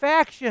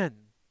satisfaction.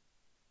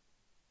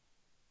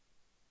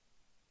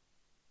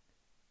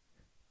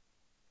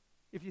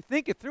 If you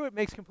think it through, it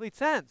makes complete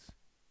sense.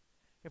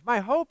 If my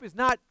hope is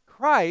not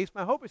Christ,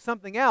 my hope is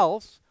something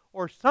else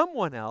or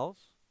someone else,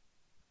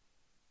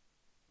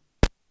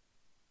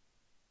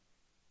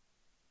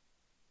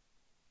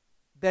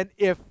 then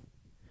if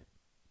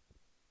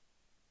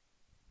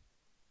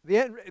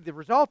the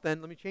result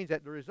then, let me change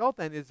that, the result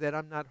then is that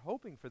I'm not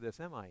hoping for this,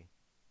 am I?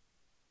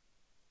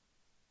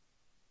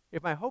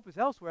 If my hope is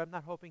elsewhere, I'm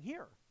not hoping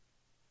here.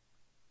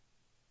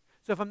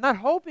 So if I'm not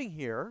hoping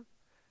here,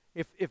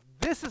 if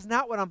this is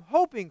not what I'm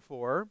hoping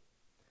for,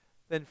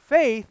 then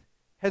faith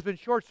has been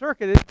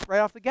short-circuited right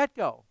off the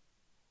get-go.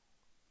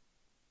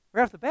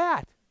 Right off the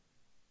bat.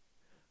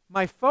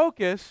 My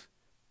focus,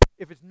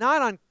 if it's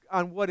not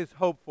on what is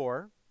hoped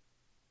for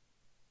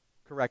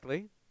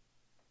correctly,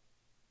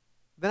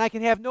 then I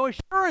can have no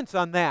assurance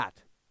on that.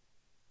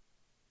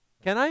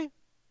 Can I?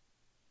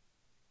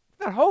 It's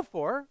not hoped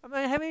for. I'm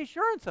not having any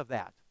assurance of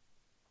that.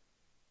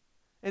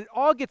 And it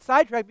all gets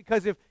sidetracked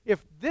because if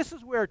this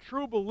is where a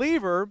true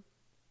believer,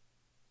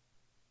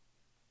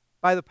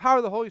 by the power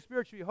of the Holy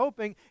Spirit, should be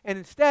hoping, and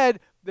instead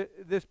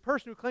this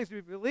person who claims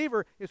to be a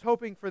believer is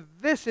hoping for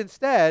this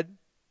instead,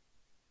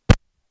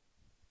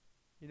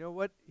 you know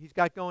what he's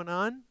got going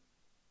on?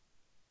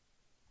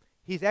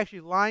 He's actually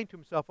lying to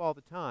himself all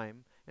the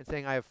time and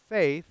saying, I have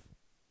faith,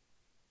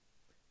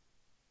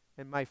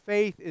 and my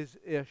faith is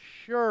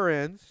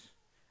assurance.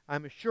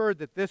 I'm assured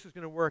that this is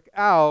going to work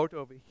out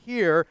over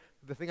here,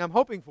 the thing I'm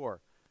hoping for.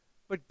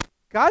 But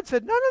God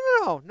said,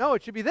 no,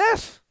 it should be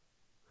this.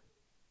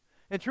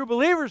 And true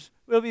believers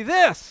will be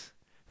this.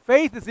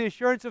 Faith is the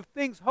assurance of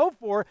things hoped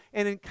for,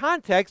 and in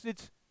context,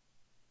 it's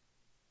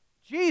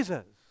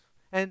Jesus.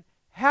 And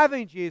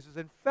having Jesus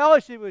and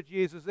fellowship with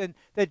Jesus, and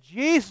that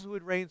Jesus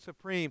would reign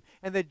supreme,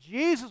 and that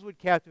Jesus would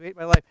captivate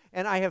my life.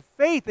 And I have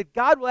faith that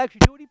God will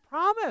actually do what he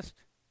promised.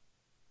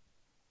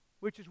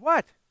 Which is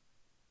what?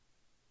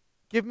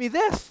 Give me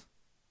this.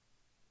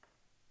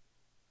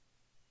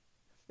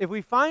 If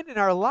we find in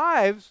our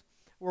lives,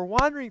 we're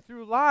wandering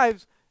through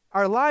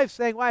our lives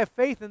saying, well, I have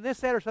faith in this,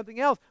 that, or something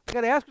else, we've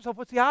got to ask ourselves,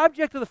 what's the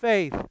object of the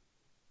faith?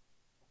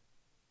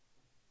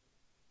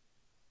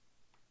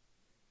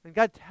 And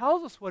God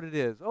tells us what it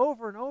is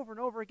over and over and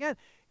over again.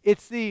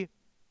 It's the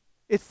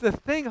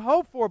thing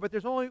hoped for, but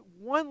there's only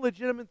one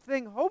legitimate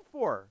thing hoped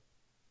for.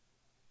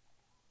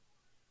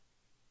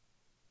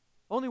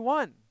 Only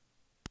one.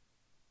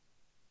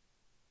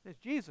 It's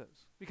Jesus.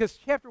 Because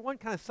chapter 1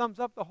 kind of sums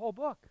up the whole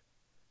book.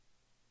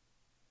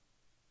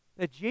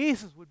 That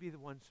Jesus would be the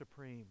one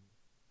supreme.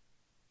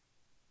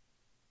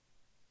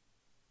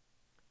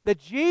 That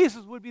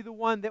Jesus would be the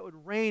one that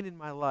would reign in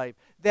my life.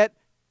 That,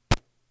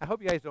 I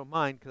hope you guys don't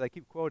mind because I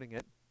keep quoting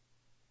it,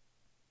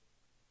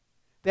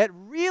 that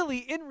really,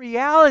 in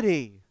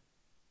reality,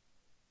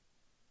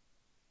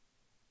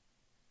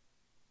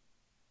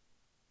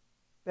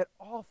 that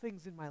all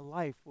things in my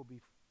life will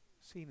be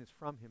seen as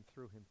from him,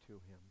 through him, to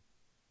him.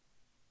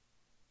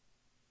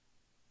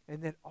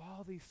 And that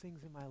all these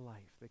things in my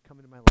life that come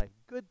into my life,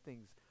 good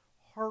things,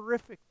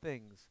 horrific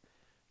things,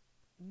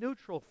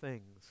 neutral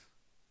things,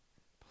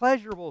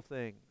 pleasurable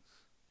things,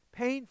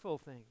 painful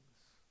things,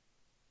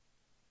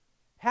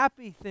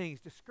 happy things,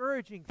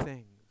 discouraging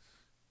things,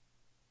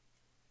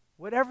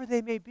 whatever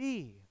they may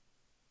be,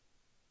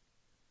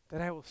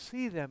 that I will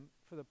see them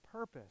for the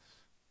purpose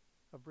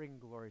of bringing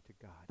glory to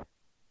God.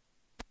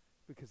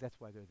 Because that's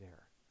why they're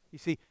there. You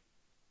see,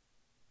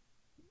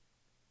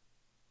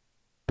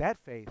 that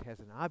faith has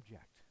an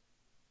object.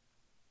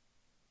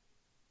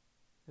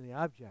 And the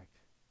object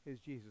is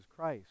Jesus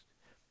Christ.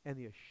 And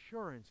the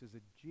assurance is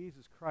that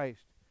Jesus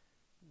Christ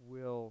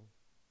will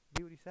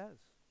be what he says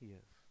he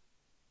is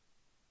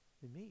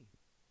in me.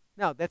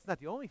 Now, that's not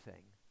the only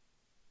thing.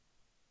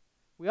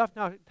 We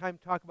oftentimes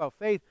talk about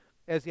faith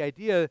as the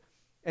idea,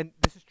 and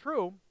this is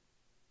true,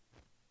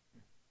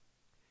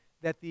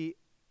 that the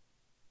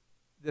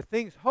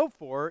things hoped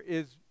for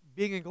is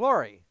being in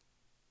glory,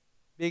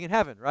 being in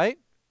heaven, right?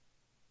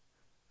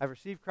 I've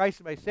received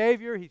Christ as my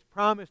Savior. He's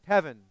promised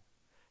heaven.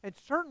 And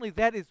certainly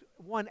that is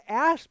one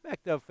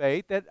aspect of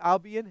faith, that I'll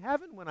be in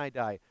heaven when I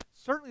die.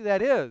 Certainly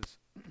that is.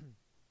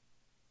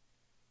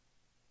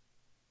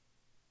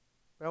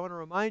 But I want to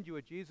remind you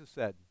what Jesus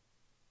said.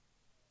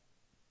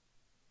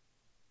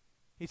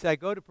 He said, I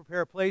go to prepare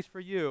a place for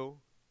you.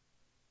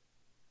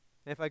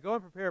 And if I go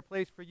and prepare a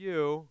place for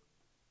you,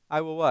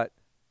 I will what?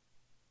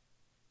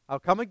 I'll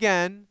come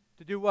again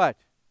to do what?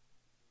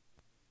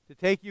 To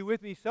take you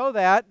with me so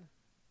that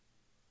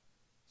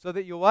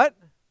you'll what?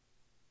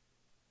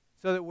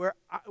 So that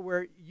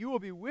where you will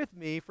be with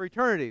me for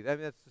eternity. I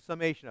mean, that's the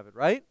summation of it,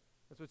 right?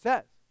 That's what it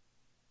says.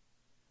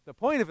 The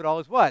point of it all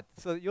is what?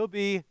 So that you'll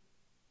be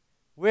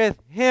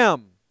with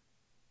him.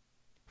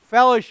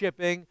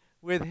 Fellowshipping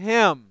with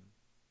him.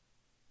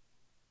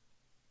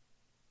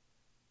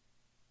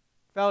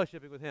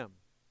 Fellowshipping with him.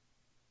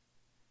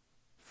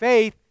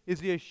 Faith is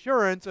the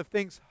assurance of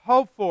things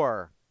hoped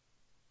for.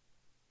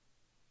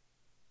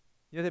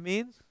 You know what that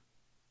means?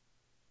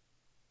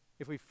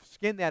 If we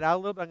skin that out a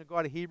little bit, I'm going to go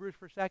out of Hebrews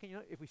for a second. You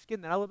know, if we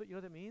skin that out a little bit, you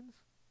know what that means?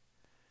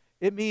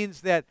 It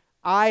means that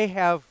I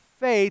have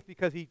faith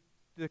because he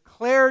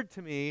declared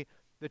to me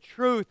the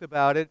truth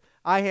about it.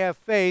 I have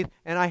faith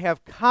and I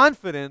have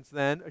confidence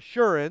then,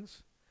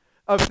 assurance,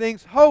 of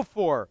things hoped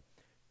for,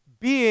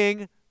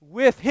 being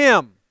with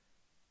him.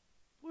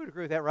 We would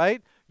agree with that,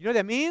 right? You know what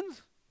that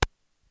means?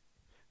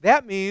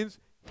 That means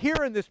here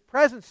in this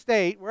present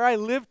state where I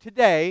live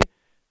today,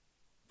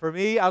 for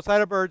me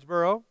outside of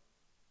Birdsboro,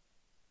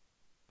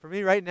 for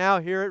me right now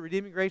here at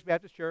Redeeming Grace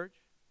Baptist Church,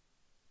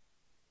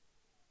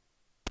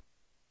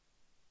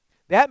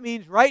 that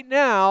means right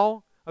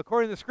now,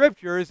 according to the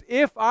Scriptures,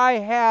 if I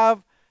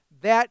have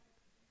that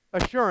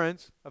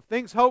assurance of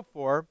things hoped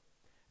for,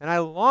 and I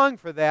long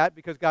for that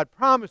because God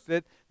promised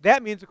it,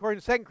 that means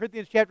according to 2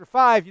 Corinthians chapter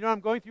 5, you know what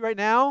I'm going through right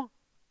now?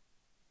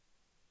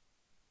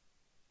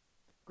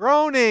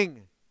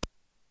 Groaning.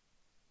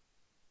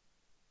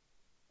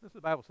 That's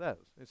what the Bible says.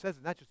 It says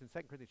it not just in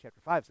 2 Corinthians chapter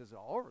 5, it says it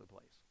all over the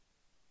place.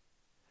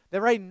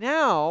 That right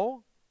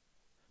now,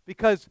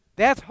 because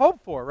that's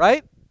hoped for,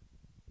 right?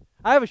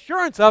 I have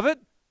assurance of it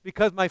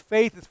because my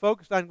faith is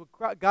focused on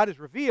what God has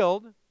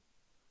revealed.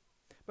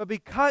 But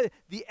because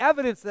the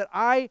evidence that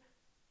I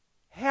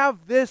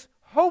have this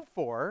hope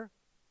for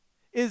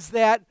is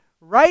that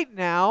right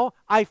now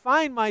I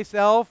find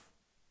myself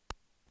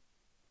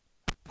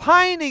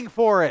pining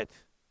for it.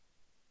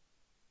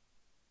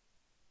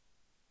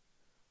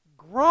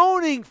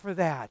 Groaning for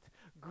that.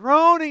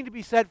 Groaning to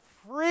be set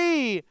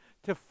free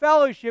to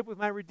fellowship with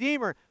my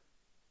Redeemer.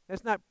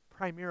 That's not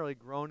primarily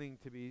groaning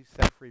to be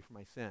set free from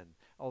my sin,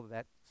 although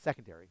that's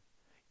secondary.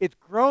 It's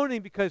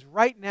groaning because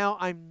right now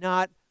I'm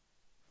not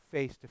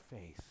face to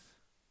face.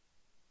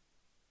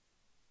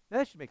 Now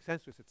that should make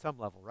sense to us at some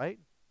level, right?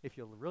 If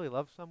you really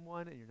love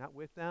someone and you're not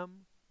with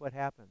them, what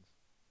happens?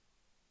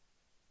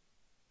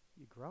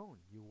 You groan.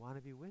 You want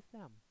to be with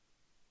them.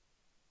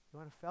 You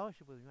want to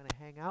fellowship with them. You want to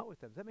hang out with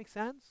them. Does that make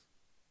sense?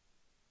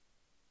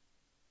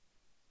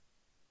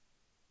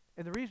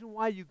 And the reason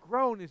why you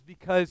groan is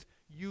because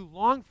you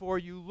long for,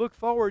 you look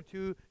forward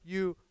to,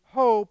 you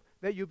hope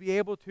that you'll be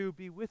able to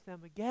be with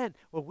them again.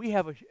 Well, we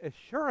have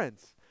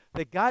assurance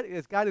that God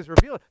has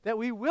revealed, that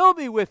we will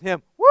be with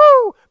him.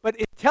 Woo! But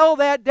until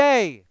that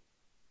day,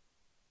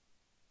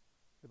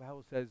 the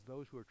Bible says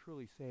those who are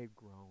truly saved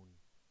groan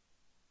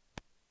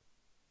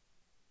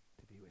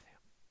to be with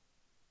him.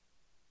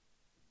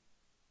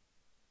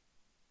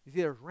 You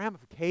see, there's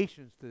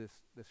ramifications to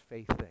this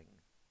faith thing.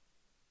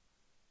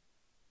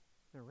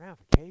 There are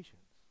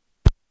ramifications.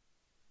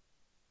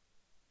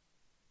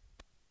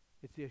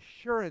 It's the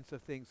assurance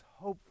of things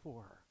hoped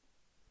for.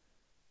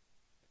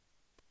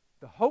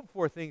 The hoped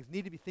for things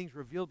need to be things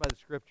revealed by the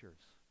Scriptures,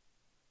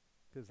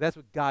 because that's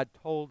what God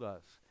told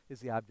us is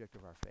the object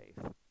of our faith.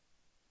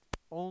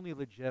 Only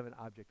legitimate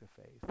object of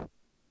faith.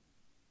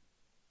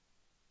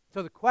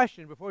 So the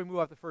question, before we move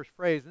off the first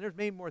phrase, and there's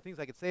many more things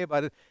I could say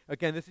about it.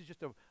 Again, this is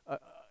just a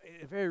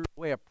very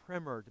way, a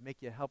primer to make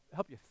you help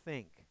you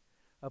think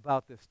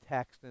about this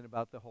text and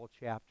about the whole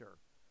chapter.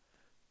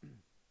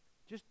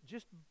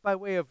 Just by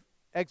way of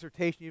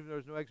exhortation, even though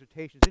there's no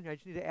exhortations in here, I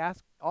just need to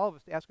ask all of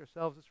us to ask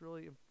ourselves these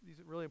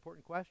really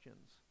important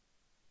questions.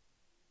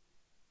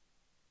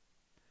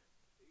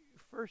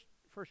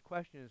 First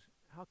question is,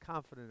 how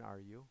confident are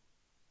you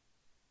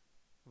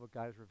of what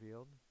God has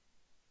revealed?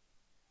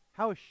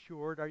 How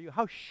assured are you?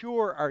 How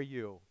sure are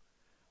you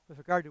with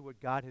regard to what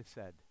God has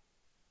said,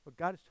 what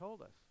God has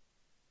told us?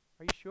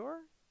 Are you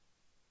sure?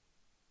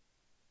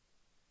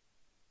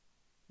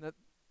 Now,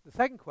 the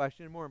second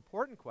question, a more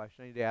important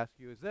question I need to ask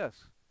you is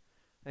this.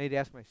 I need to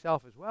ask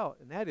myself as well,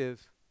 and that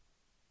is,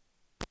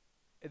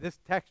 this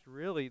text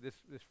really, this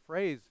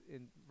phrase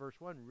in verse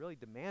 1 really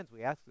demands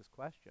we ask this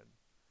question.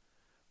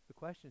 The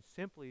question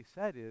simply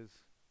said is,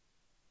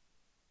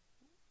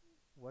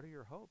 what are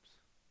your hopes?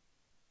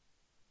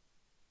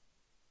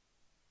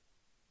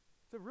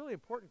 It's a really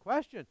important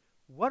question.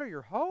 What are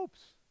your hopes?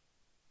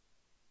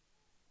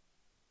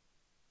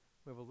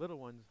 We have a little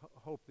one's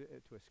hope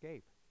to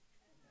escape.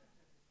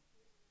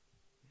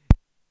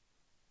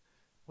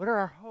 What are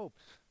our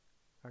hopes,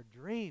 our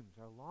dreams,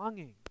 our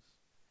longings?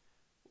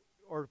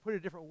 Or to put it a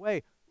different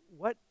way,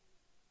 what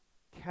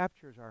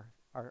captures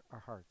our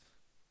hearts?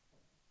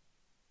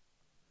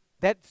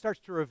 That starts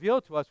to reveal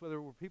to us whether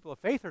we're people of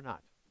faith or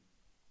not.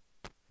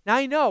 Now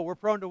I know we're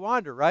prone to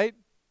wander, right?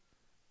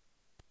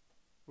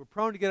 We're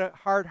prone to get a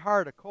hard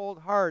heart, a cold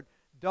heart,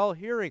 dull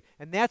hearing.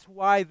 And that's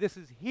why this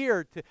is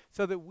here,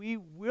 so that we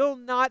will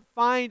not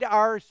find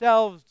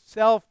ourselves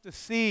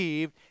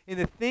self-deceived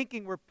into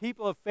thinking we're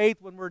people of faith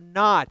when we're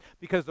not.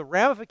 Because the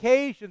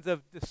ramifications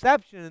of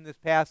deception in this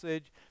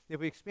passage, if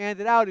we expand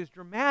it out, is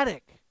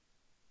dramatic.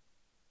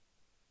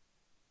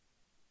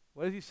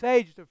 What does he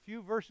say just a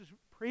few verses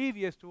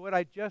previous to what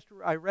I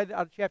read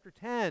out of chapter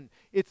 10?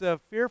 It's a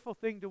fearful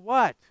thing to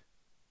what?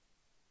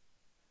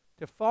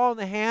 To fall in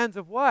the hands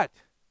of what?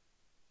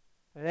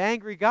 An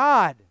angry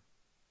God.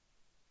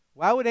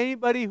 Why would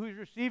anybody who's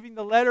receiving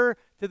the letter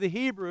to the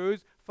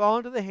Hebrews fall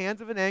into the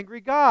hands of an angry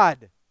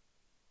God?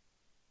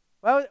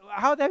 Well,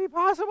 how would that be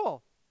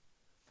possible?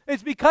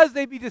 It's because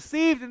they'd be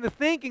deceived into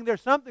thinking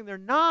there's something they're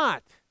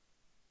not.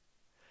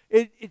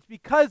 It's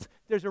because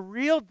there's a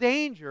real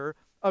danger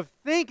of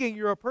thinking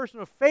you're a person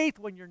of faith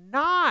when you're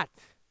not.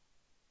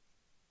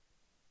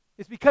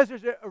 It's because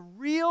there's a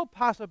real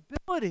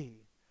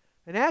possibility,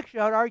 and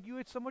actually I would argue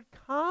it's somewhat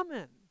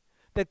common,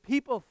 that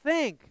people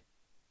think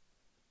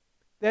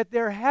that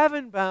they're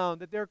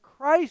heaven-bound, that they're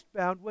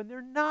Christ-bound when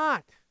they're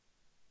not.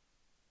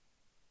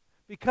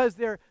 Because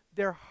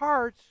their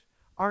hearts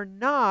are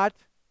not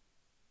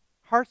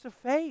hearts of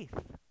faith.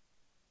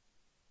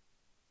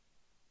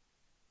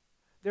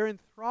 They're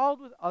enthralled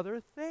with other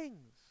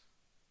things.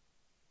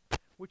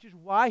 Which is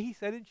why he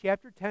said in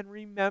chapter 10,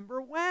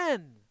 remember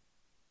when.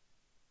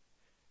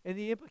 And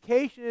the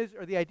implication is,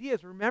 or the idea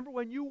is, remember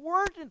when you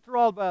weren't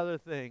enthralled by other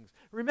things.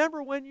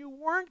 Remember when you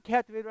weren't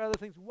captivated by other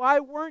things. Why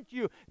weren't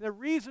you? And the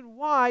reason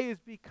why is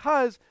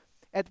because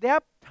at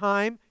that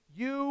time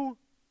you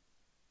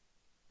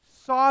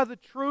saw the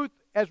truth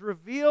as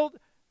revealed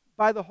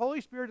by the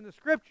Holy Spirit in the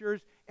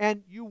Scriptures,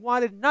 and you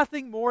wanted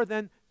nothing more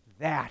than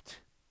that.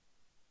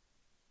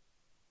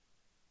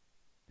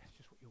 That's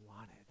just what you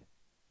wanted.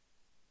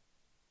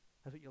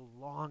 That's what you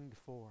longed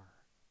for.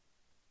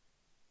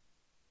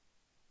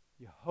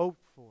 You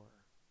hoped for,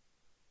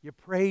 you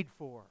prayed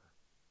for,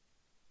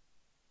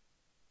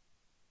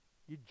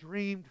 you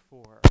dreamed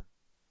for,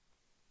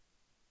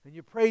 and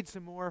you prayed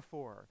some more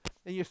for,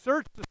 and you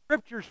searched the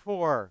Scriptures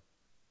for,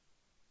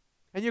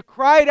 and you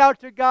cried out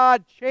to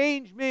God,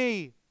 change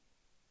me.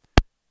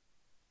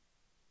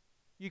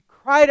 You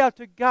cried out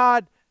to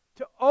God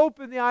to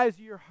open the eyes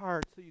of your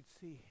heart so you'd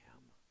see Him.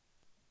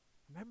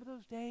 Remember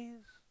those days?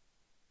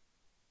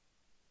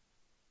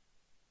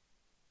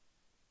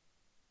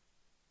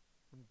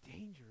 And the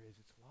danger is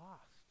it's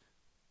lost.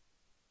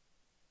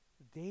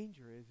 The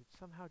danger is it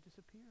somehow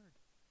disappeared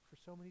for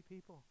so many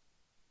people.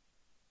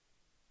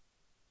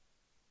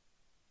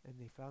 And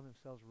they found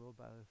themselves ruled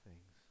by other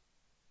things.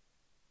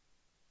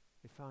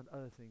 They found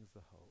other things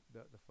the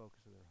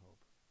focus of their hope.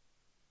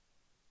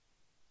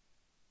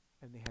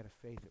 And they had a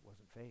faith that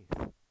wasn't faith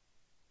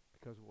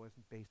because it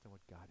wasn't based on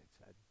what God had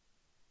said.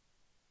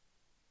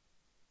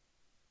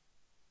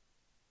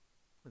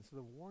 And so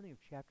the warning of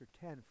chapter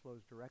 10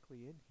 flows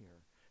directly in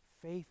here.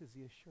 Faith is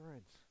the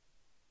assurance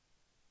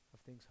of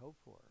things hoped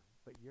for,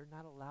 but you're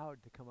not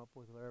allowed to come up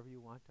with whatever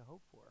you want to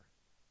hope for.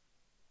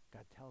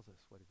 God tells us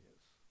what it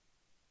is.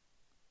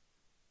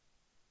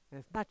 And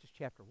it's not just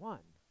chapter 1.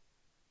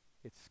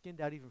 It's skinned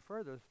out even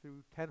further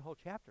through 10 whole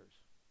chapters.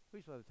 We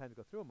just don't have the time to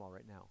go through them all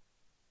right now.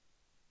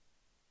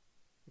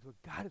 It's what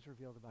God has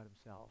revealed about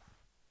himself.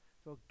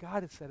 It's what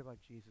God has said about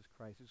Jesus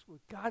Christ. It's what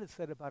God has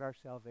said about our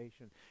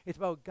salvation. It's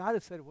about what God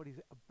has said what he's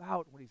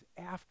about, what he's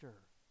after.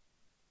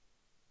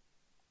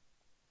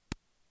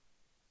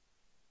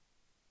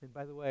 And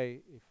by the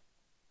way, if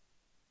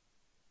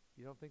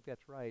you don't think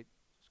that's right,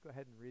 just go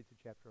ahead and read through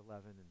chapter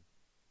 11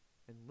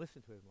 and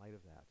listen to it in light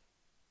of that.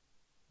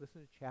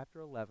 Listen to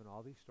chapter 11,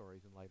 all these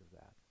stories in light of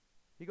that.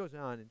 He goes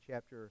on in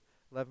chapter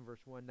 11,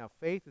 verse 1. Now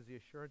faith is the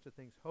assurance of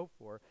things hoped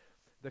for,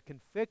 the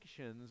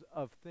conviction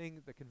of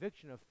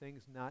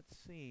things not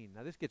seen.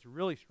 Now this gets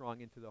really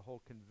strong into the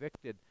whole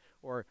convicted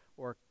or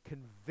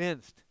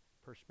convinced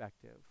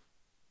perspective.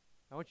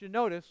 I want you to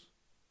notice,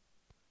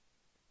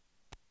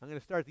 I'm going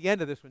to start at the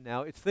end of this one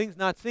now. It's things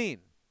not seen.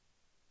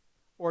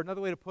 Or another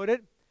way to put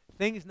it,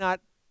 things not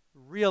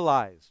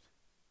realized.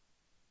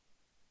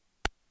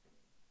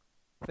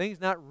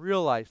 Things not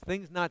realized,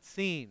 things not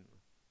seen.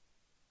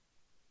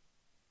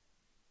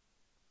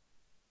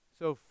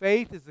 So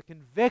faith is the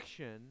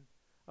conviction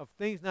of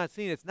things not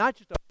seen. It's not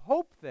just a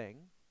hope thing,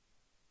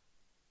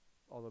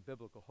 although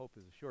biblical hope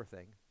is a sure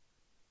thing,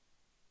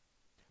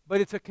 but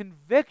it's a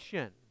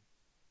conviction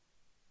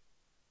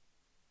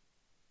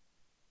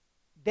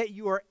that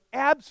you are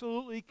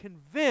absolutely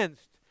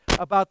convinced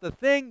about the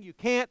thing you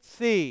can't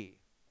see,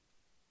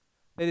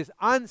 that is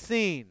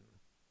unseen.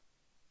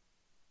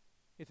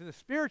 It's in the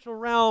spiritual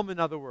realm, in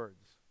other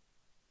words.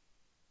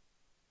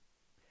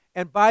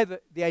 And by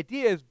the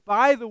idea is,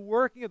 by the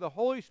working of the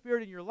Holy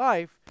Spirit in your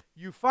life,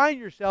 you find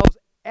yourselves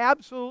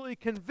absolutely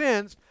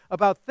convinced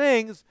about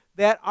things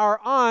that are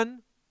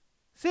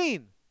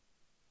unseen,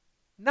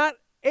 not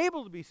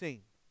able to be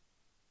seen.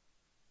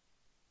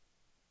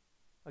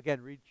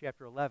 Again, read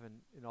chapter 11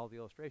 in all the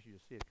illustrations.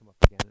 You'll see it come up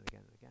again and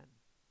again and again.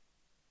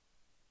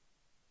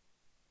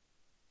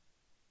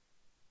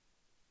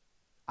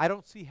 I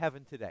don't see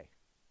heaven today.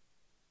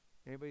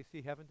 Anybody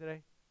see heaven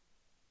today?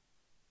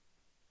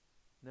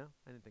 No?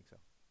 I didn't think so.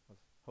 I was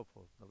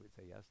hopeful nobody would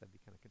say yes. That'd be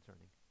kind of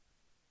concerning.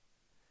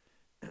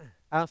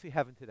 I don't see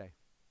heaven today.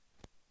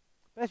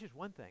 But that's just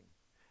one thing.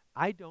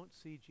 I don't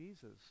see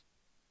Jesus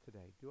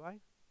today, do I?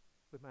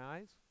 With my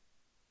eyes?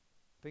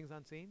 Things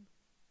unseen?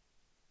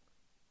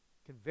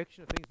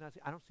 Conviction of things not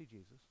seen? I don't see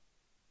Jesus.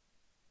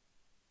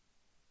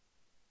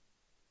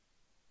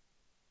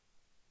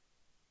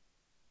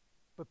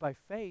 But by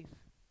faith,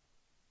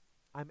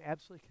 I'm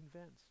absolutely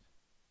convinced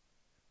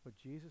what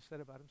Jesus said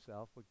about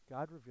himself, what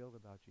God revealed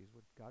about Jesus,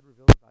 what God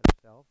revealed about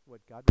himself,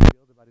 what God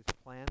revealed about his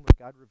plan, what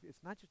God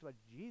it's not just about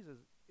Jesus.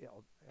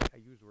 I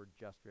use the word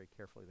just very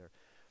carefully there.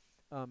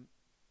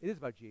 It is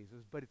about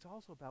Jesus, but it's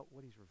also about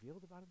what he's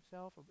revealed about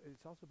himself.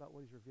 It's also about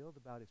what he's revealed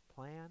about his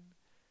plan.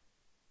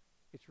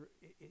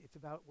 It's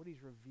about what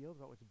he's revealed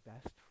about what's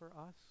best for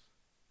us.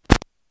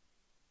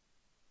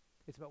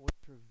 It's about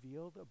what's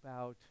revealed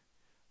about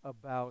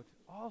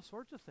all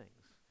sorts of things.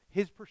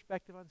 His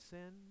perspective on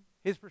sin,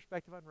 his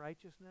perspective on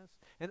righteousness,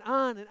 and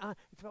on and on.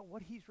 It's about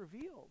what he's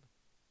revealed.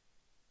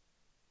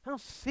 I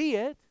don't see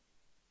it.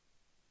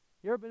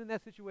 You ever been in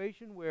that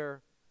situation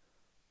where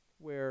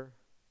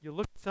you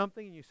look at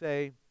something and you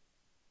say,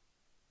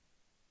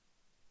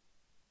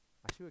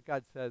 I see what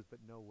God says, but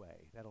no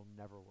way. That'll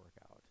never work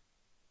out.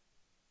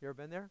 You ever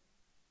been there?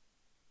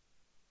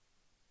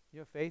 You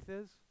know what faith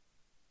is?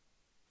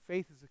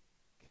 Faith is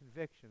a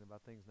conviction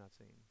about things not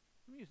seen.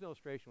 Let me use an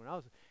illustration. When I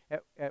was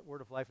at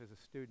Word of Life as a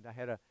student, I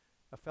had a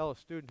fellow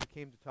student who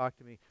came to talk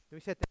to me. Then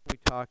we sat down and we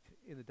talked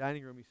in the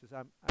dining room. He says,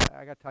 I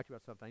got to talk to you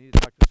about something. I need to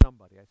talk to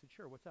somebody. I said,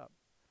 sure, what's up?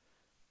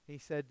 He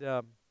said,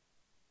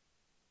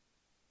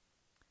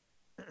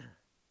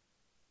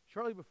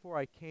 shortly before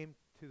I came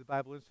to the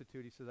Bible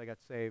Institute, he says, I got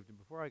saved. And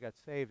before I got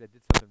saved, I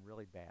did something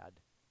really bad.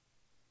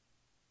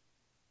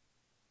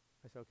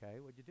 I said, okay,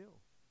 what'd you do?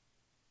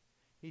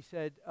 He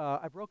said,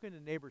 I broke into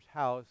a neighbor's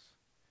house,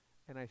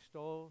 and I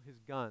stole his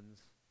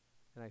guns,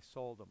 and I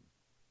sold them.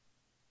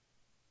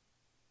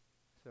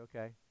 I said,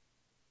 okay.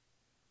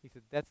 He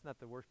said, that's not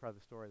the worst part of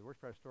the story. The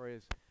worst part of the story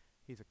is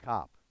he's a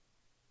cop.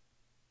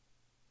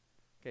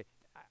 Okay,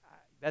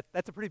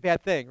 that's a pretty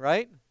bad thing,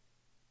 right?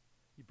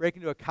 You break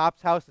into a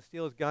cop's house to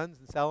steal his guns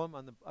and sell them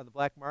on the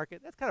black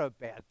market. That's kind of a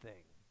bad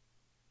thing.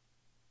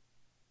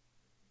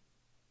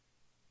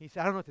 He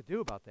said, I don't know what to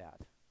do about that.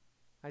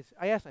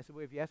 I asked him, I said,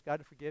 well, have you asked God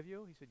to forgive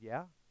you? He said,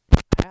 yeah,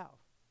 I have.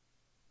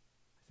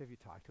 I said, have you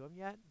talked to him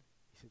yet?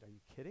 He said, are you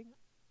kidding?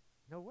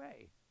 No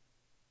way.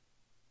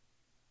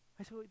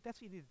 I said, well, that's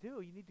what you need to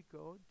do. You need to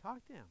go and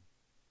talk to him.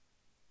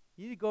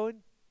 You need to go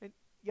and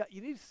yeah,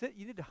 you need to sit,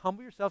 you need to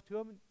humble yourself to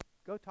him and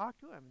go talk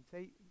to him and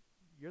say,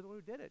 you're the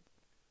one who did it.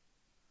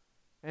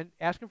 And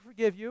ask him to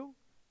forgive you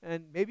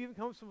and maybe even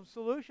come up with some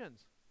solutions.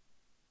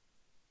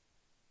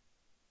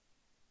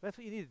 That's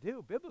what you need to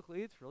do.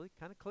 Biblically, it's really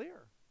kind of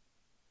clear.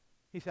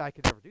 He said, I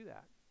could never do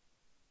that.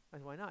 I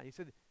said, why not? He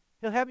said,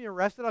 he'll have me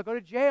arrested, I'll go to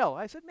jail.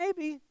 I said,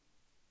 maybe.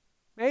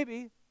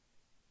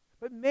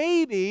 But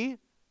maybe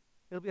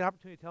it'll be an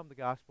opportunity to tell him the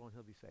gospel and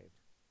he'll be saved.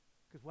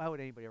 Because why would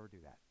anybody ever do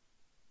that?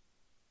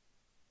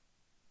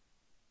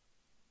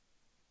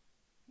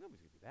 Nobody's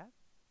going to do that.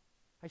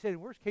 I said, in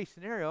worst case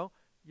scenario,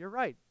 you're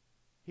right.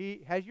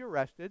 He has you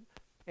arrested,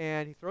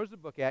 and he throws the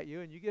book at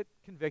you, and you get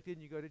convicted,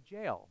 and you go to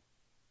jail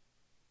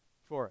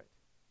for it.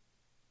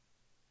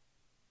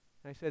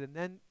 And I said, and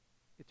then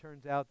it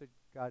turns out that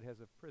God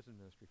has a prison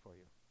ministry for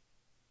you.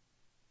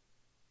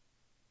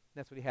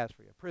 That's what he has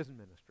for you, a prison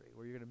ministry,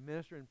 where you're going to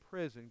minister in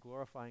prison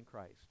glorifying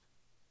Christ.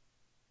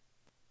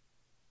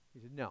 He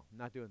said, no, I'm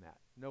not doing that.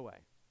 No way.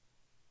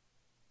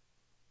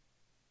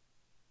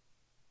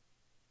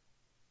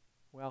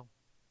 Well,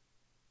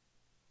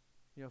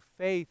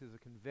 faith is a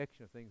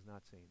conviction of things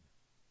not seen.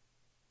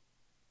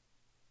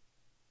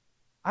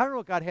 I don't know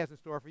what God has in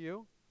store for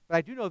you, but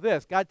I do know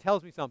this. God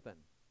tells me something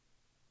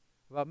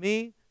about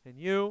me and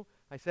you.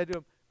 I said to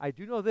him, I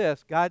do know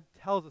this. God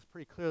tells us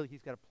pretty clearly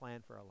he's got a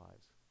plan for our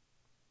lives.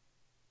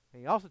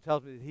 And he also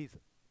tells me that he's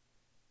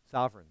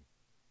sovereign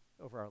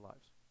over our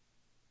lives.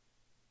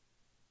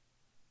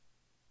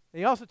 And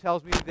he also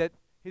tells me that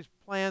his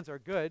plans are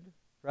good,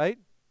 right?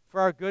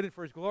 For our good and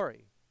for his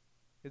glory.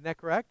 Isn't that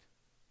correct?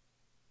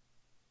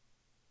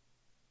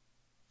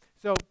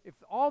 So if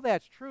all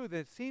that's true,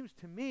 then it seems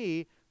to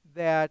me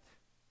that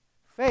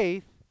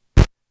faith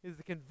is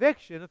the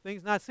conviction of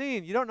things not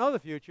seen. You don't know the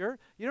future.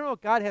 You don't know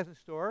what God has in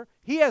store.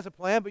 He has a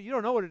plan, but you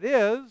don't know what it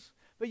is.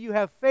 But you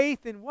have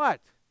faith in what?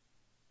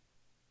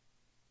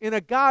 In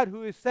a God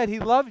who has said he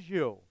loves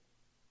you.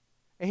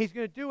 And he's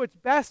going to do what's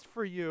best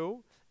for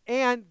you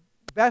and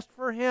best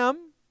for him.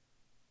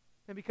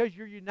 And because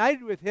you're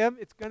united with him,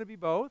 it's going to be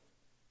both.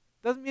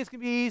 Doesn't mean it's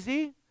going to be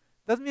easy.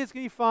 Doesn't mean it's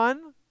going to be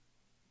fun.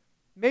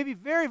 It may be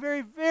very,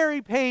 very, very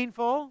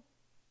painful.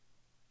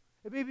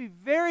 It may be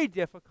very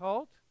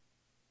difficult.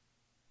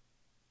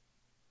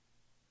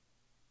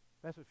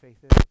 That's what faith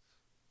is.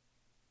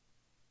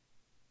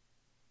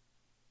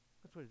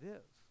 That's what it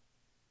is.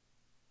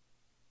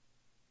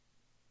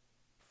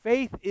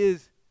 Faith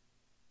is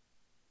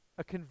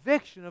a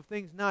conviction of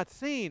things not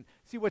seen.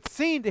 See, what's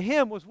seen to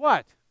him was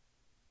what?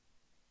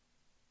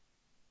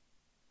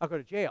 I'll go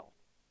to jail.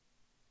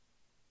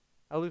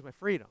 I'll lose my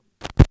freedom.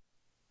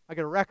 I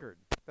get a record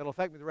that'll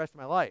affect me the rest of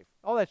my life.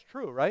 All that's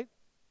true, right?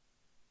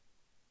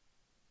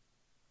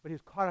 But he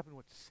was caught up in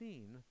what's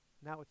seen,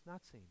 not what's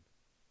not seen.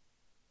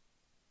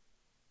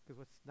 Because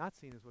what's not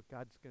seen is what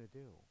God's going to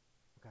do,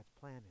 what God's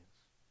plan is,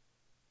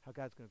 how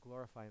God's going to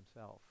glorify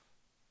himself.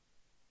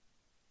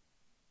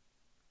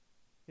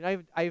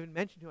 I even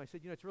mentioned to him, I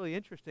said, it's really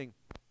interesting.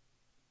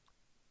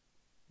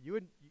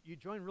 You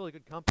joined really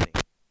good company.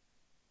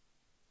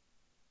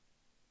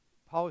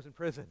 Paul was in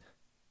prison.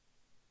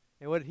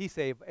 And what did he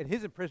say? And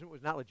his imprisonment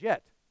was not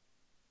legit.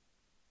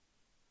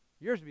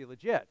 Yours would be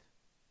legit.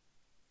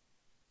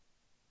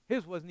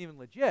 His wasn't even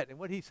legit. And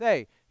what did he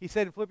say? He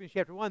said in Philippians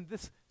chapter 1,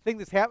 this thing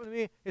that's happened to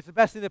me, it's the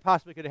best thing that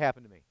possibly could have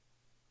happened to me.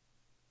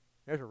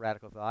 There's a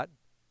radical thought.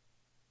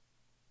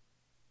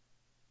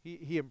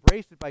 He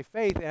embraced it by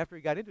faith, and after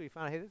he got into it, he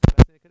found out, hey, this is the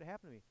best thing that could have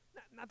happened to me.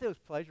 Not that it was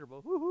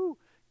pleasurable. Woo-hoo!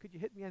 Could you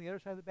hit me on the other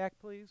side of the back,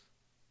 please?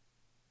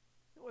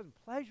 It wasn't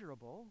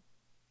pleasurable.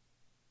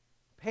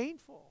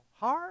 Painful.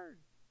 Hard.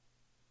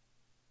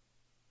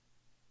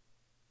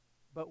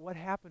 But what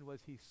happened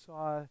was he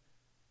saw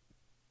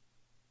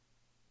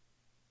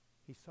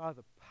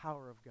the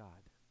power of God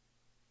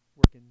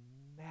work in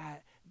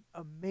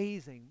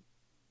amazing,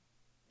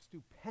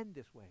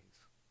 stupendous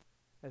ways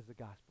as the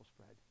gospel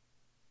spread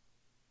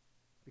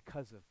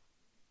because of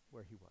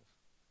where he was.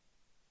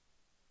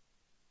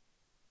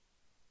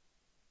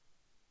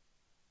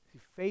 See,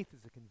 faith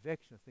is a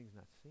conviction of things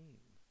not seen.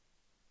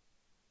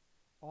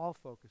 All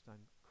focused on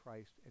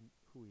Christ and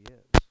who he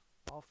is.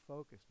 All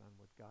focused on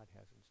what God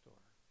has in store.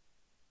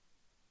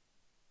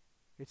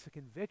 It's a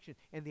conviction.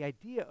 And the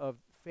idea of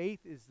faith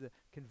is the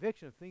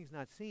conviction of things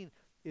not seen,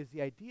 is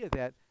the idea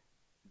that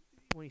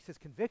when he says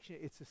conviction,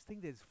 it's this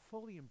thing that is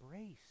fully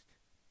embraced.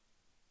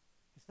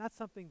 It's not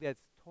something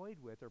that's toyed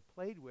with or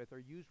played with or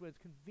used when it's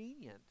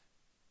convenient.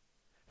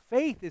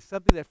 Faith is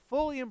something that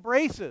fully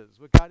embraces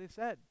what God has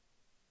said.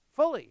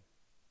 Fully.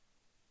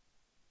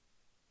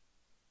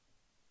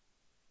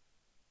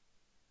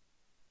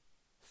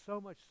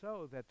 So much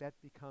so that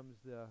becomes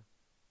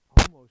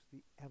almost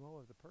the MO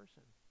of the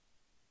person.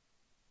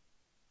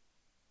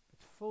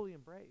 It's fully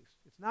embraced.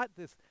 It's not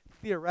this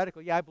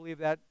theoretical, I believe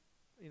that,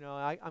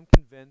 I'm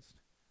convinced.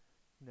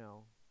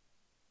 No.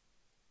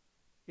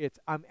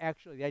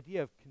 the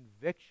idea of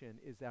conviction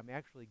is that I'm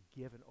actually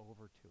given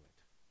over to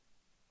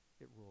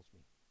it. It rules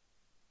me.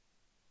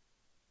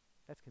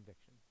 That's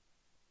conviction.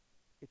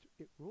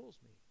 It rules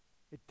me.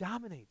 It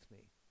dominates me.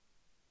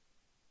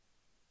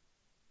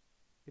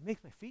 It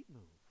makes my feet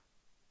move.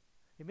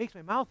 It makes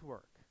my mouth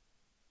work.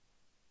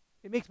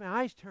 It makes my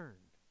eyes turn.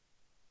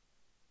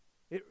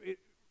 It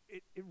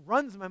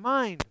runs my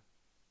mind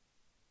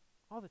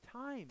all the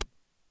time.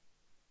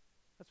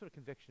 That's what a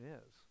conviction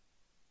is.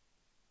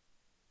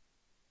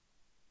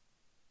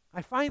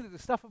 I find that the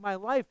stuff of my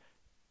life,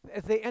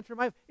 as they enter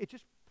my life, it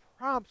just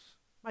prompts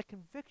my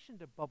conviction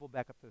to bubble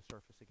back up to the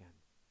surface again.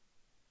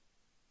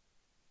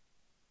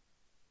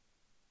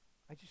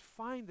 I just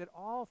find that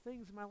all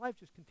things in my life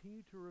just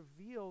continue to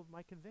reveal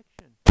my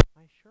conviction,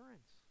 my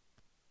assurance.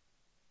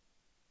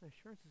 My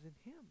assurance is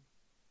in Him.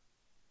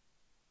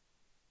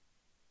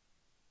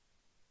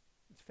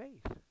 It's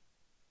faith.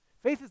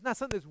 Faith is not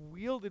something that's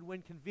wielded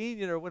when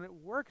convenient or when it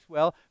works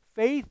well.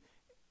 Faith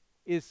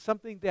is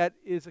something that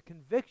is a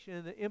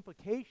conviction, the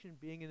implication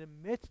being in the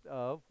midst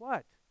of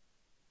what?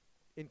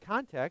 In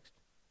context,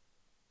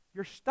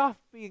 your stuff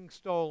being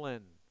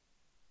stolen.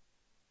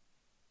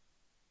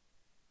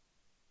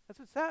 That's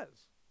what it says.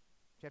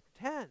 Chapter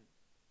 10.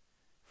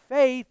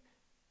 Faith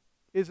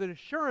is an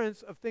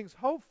assurance of things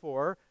hoped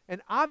for,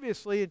 and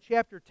obviously in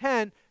chapter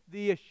 10,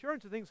 the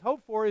assurance of things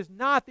hoped for is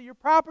not that your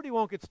property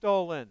won't get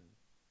stolen.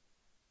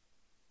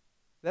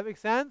 Does that make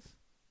sense?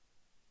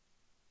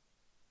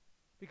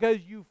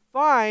 Because you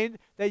find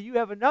that you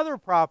have another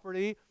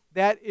property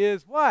that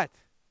is what?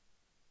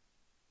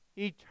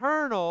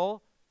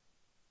 Eternal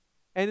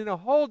and in a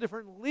whole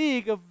different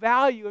league of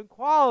value and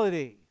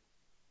quality.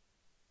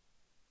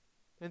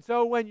 And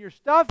so when your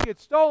stuff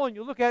gets stolen,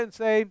 you look at it and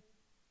say,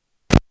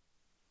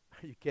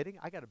 are you kidding?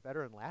 I got a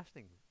better and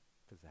lasting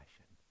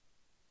possession.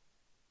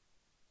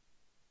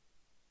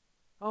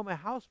 Oh, my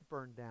house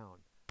burned down.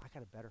 I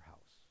got a better house.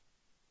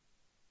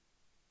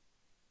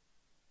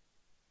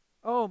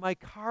 Oh, my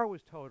car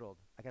was totaled.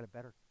 I got a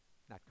better,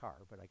 not car,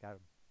 but I got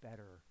a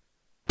better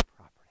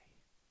property.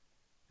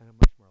 And a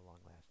much more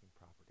long-lasting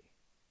property.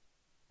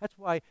 That's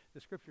why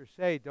the scriptures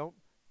say, don't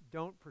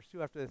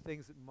pursue after the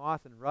things that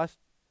moth and rust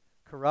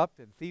corrupt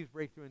and thieves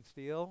break through and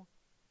steal,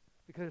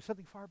 because there's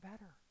something far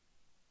better.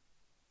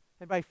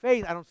 And by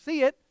faith, I don't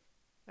see it.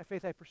 By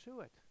faith, I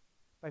pursue it.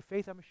 By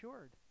faith, I'm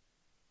assured.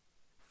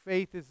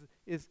 Faith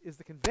is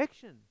the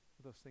conviction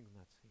of those things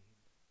not seen.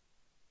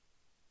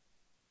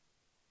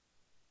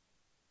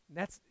 And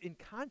that's, in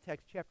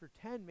context, chapter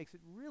 10 makes it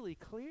really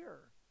clear.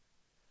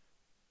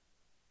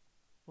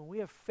 When we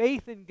have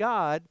faith in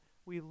God,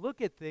 we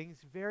look at things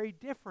very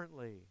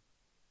differently.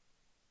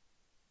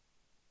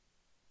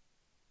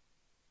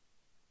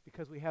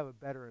 Because we have a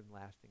better and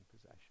lasting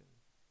possession.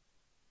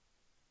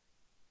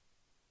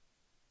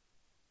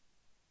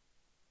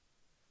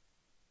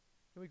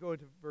 Then we go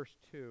into verse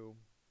 2.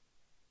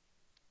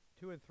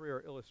 2 and 3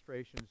 are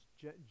illustrations.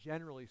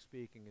 Generally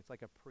speaking, it's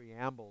like a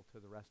preamble to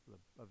the rest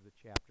of the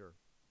chapter.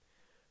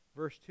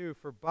 Verse 2,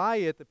 for by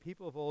it the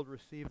people of old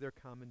received their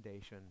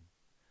commendation.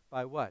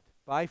 By what?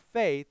 By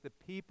faith the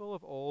people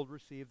of old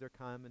received their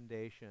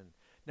commendation.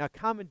 Now,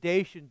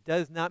 commendation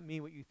does not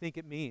mean what you think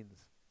it means.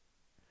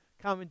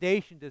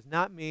 Commendation does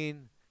not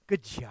mean,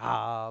 good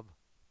job.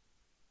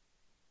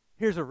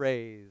 Here's a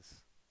raise.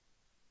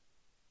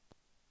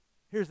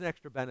 Here's an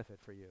extra benefit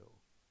for you.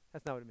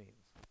 That's not what it means.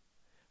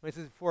 When it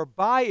says, for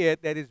by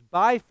it, that is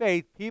by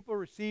faith, people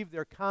receive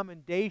their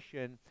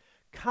commendation.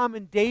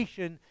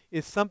 Commendation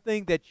is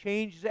something that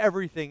changes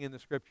everything in the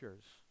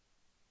scriptures.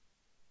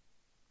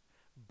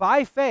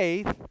 By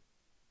faith,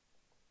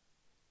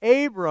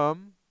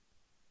 Abram,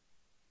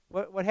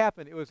 what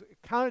happened? It was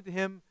counted to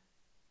him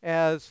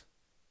as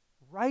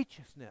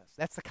righteousness.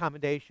 That's the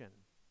commendation.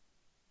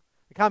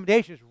 The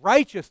commendation is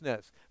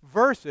righteousness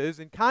versus,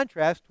 in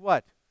contrast,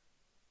 what?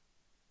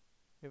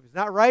 If it's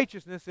not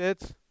righteousness,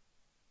 it's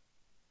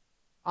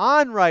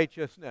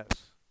unrighteousness.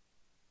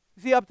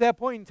 You see, up to that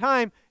point in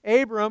time,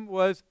 Abram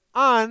was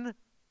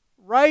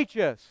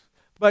unrighteous.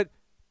 But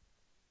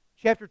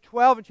chapter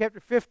 12 and chapter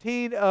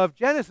 15 of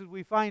Genesis,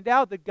 we find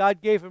out that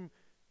God gave him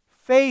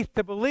faith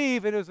to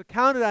believe, and it was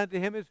accounted unto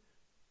him as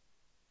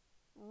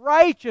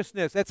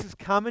righteousness. That's his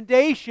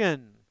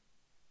commendation.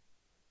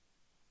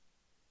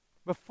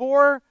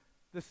 Before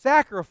the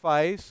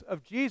sacrifice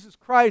of Jesus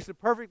Christ, the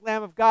perfect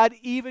Lamb of God,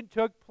 even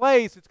took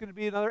place, it's going to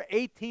be another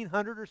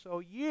 1,800 or so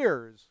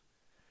years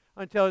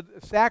until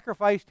the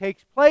sacrifice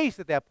takes place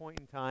at that point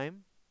in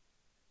time.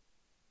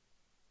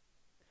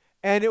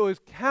 And it was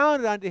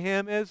counted unto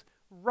him as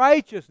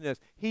righteousness.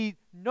 He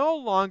no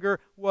longer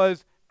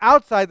was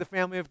outside the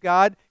family of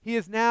God. He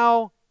is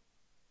now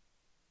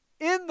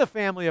in the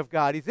family of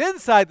God. He's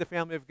inside the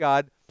family of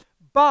God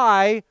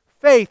by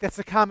faith. That's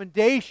a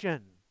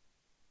commendation.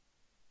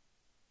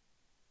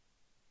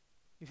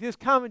 You see, this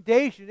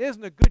commendation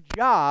isn't a good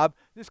job.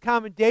 This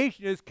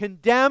commendation is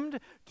condemned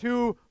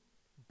to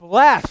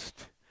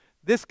blessed.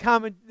 This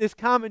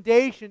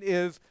commendation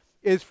is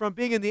is from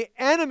being in the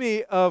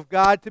enemy of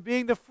God to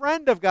being the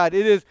friend of God.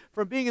 It is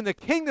from being in the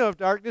kingdom of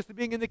darkness to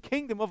being in the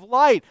kingdom of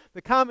light.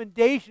 The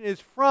commendation is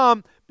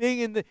from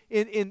being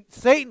in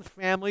Satan's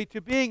family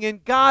to being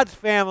in God's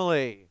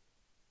family.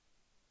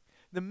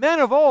 The men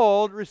of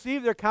old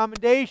received their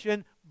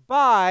commendation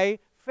by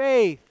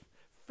faith.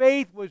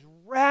 Faith was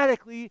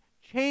radically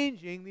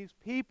changing these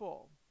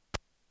people.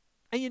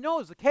 And you know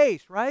it's the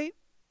case, right?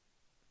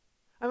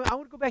 I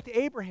want to go back to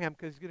Abraham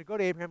because he's going to go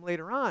to Abraham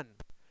later on.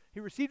 He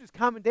received his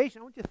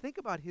commendation. I want you to think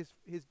about his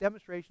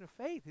demonstration of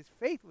faith. His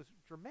faith was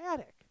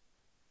dramatic.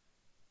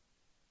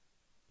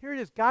 Here it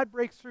is. God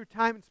breaks through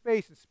time and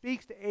space and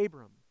speaks to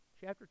Abram.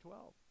 Chapter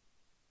 12.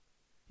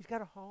 He's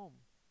got a home.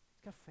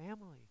 He's got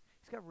family.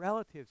 He's got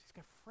relatives. He's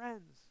got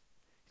friends.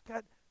 He's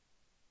got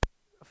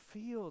a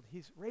field.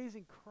 He's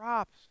raising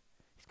crops.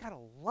 He's got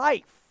a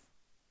life.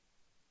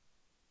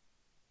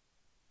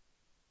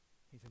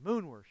 He's a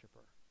moon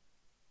worshiper.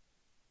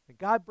 And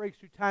God breaks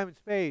through time and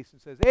space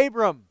and says,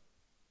 Abram,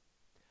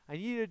 I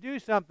need you to do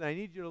something. I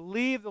need you to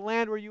leave the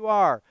land where you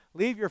are.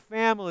 Leave your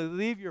family.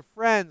 Leave your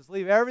friends.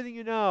 Leave everything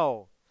you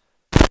know.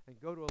 And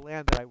go to a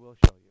land that I will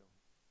show you.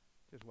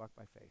 Just walk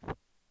by faith.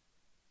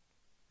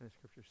 And the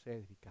scriptures say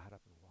that he got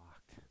up and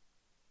walked.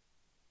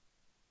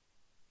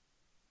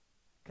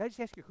 Can I just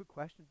ask you a quick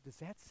question? Does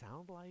that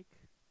sound like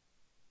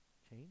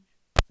change?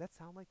 Does that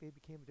sound like they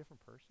became a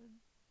different person?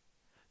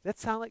 Does that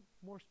sound like,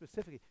 more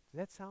specifically, does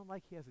that sound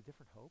like he has a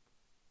different hope?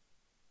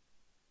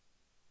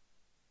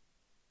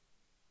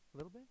 A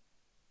little bit?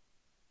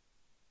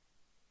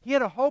 He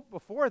had a hope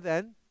before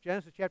then,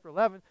 Genesis chapter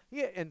 11,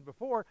 and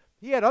before,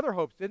 he had other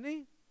hopes, didn't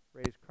he?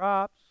 Raise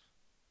crops,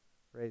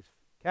 raise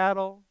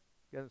cattle,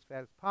 get them as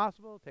fat as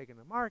possible, take them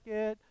to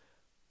market,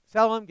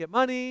 sell them, get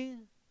money,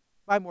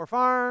 buy more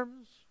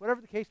farms,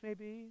 whatever the case may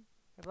be,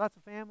 have lots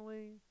of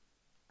family,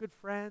 good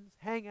friends,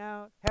 hang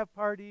out, have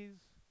parties,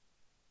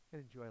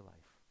 and enjoy life.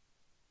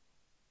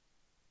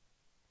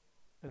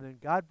 And then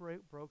God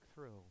broke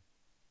through.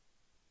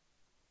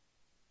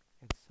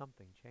 And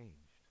something changed.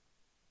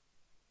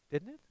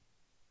 Didn't it?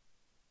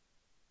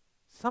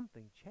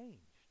 Something changed.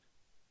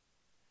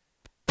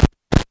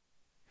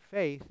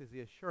 Faith is the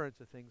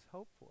assurance of things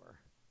hoped for.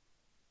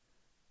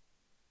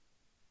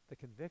 The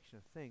conviction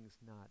of things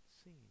not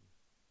seen.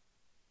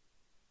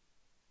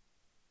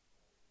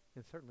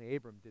 And certainly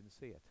Abram didn't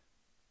see it.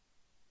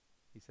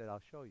 He said,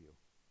 I'll show you,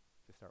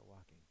 to start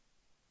walking.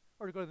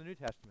 Or to go to the New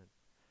Testament.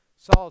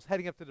 Saul's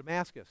heading up to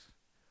Damascus.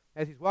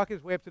 As he's walking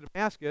his way up to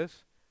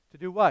Damascus, to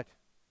do what?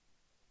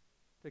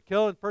 To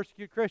kill and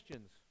persecute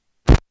Christians.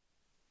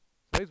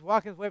 So he's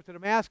walking his way up to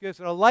Damascus,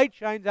 and a light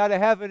shines out of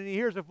heaven, and he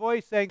hears a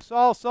voice saying,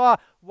 Saul, Saul,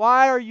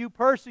 why are you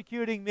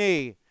persecuting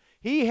me?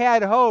 He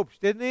had hopes,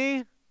 didn't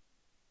he?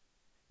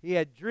 He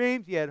had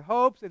dreams, he had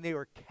hopes, and they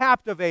were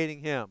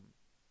captivating him.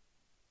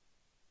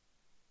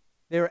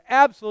 They were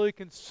absolutely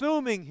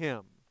consuming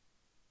him.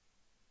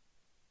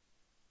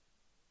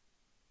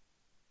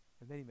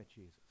 And then he met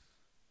Jesus.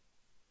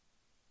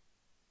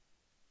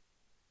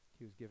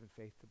 He was given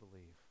faith to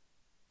believe.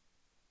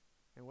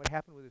 And what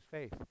happened with his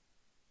faith?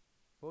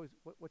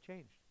 What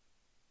changed?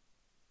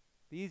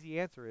 The easy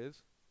answer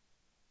is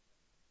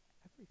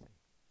everything.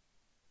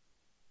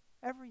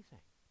 Everything.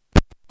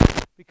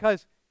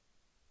 Because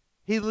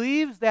he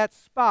leaves that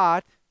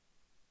spot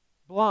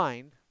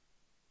blind,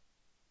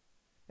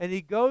 and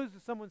he goes to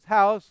someone's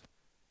house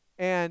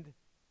and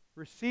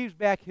receives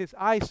back his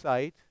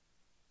eyesight,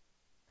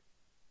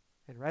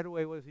 and right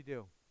away what does he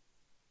do?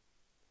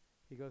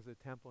 He goes to the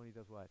temple and he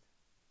does what?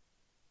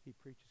 He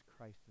preaches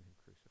Christ and him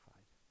crucified.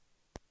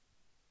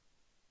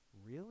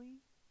 Really?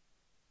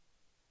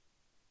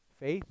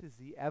 Faith is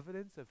the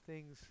evidence of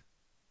things,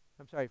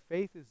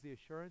 faith is the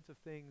assurance of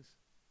things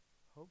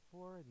hoped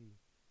for and the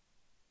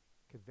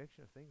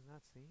conviction of things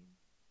not seen?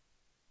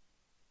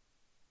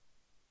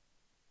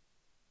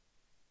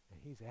 And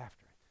he's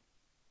after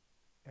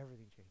it.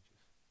 Everything changes.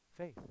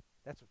 Faith.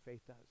 That's what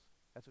faith does.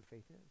 That's what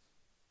faith is.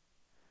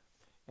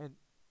 And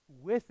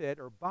with it,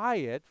 or by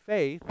it,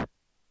 faith,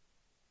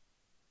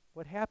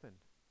 what happened?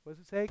 What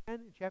does it say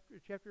again in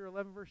chapter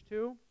 11, verse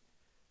 2?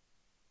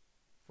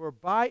 For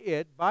by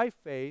it, by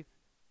faith,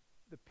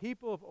 the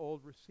people of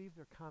old received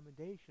their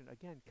commendation.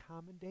 Again,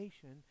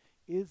 commendation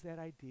is that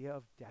idea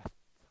of death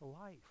to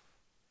life.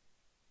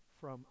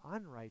 From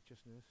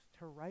unrighteousness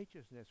to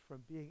righteousness.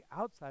 From being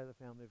outside of the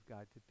family of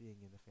God to being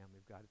in the family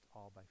of God. It's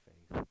all by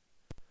faith.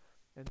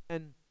 And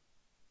then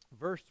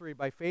verse 3,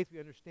 by faith we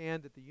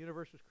understand that the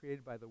universe was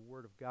created by the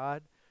Word of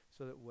God,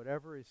 so that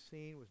whatever is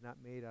seen was not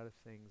made out of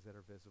things that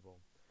are visible.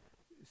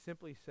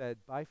 Simply said,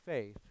 by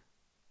faith,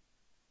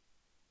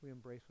 we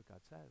embrace what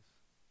God says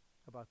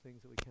about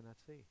things that we cannot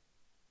see.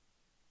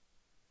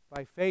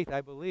 By faith,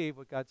 I believe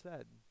what God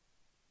said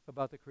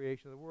about the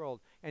creation of the world.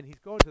 And he's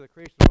going to the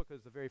creation of the world because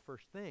it's the very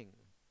first thing.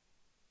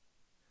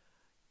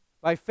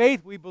 By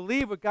faith, we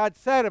believe what God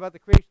said about the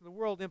creation of the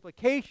world,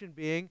 implication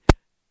being,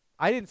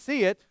 I didn't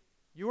see it,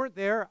 you weren't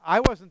there, I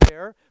wasn't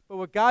there, but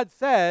what God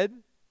said,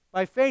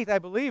 by faith, I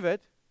believe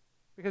it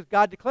because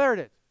God declared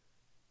it.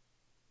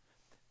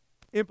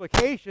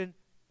 Implication,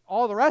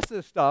 all the rest of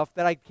the stuff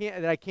that I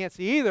can't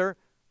see either,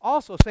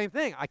 also same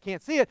thing. I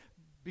can't see it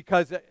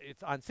because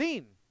it's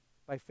unseen.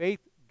 By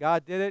faith,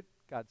 God did it.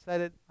 God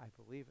said it. I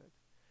believe it.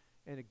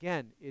 And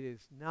again, it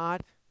is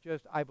not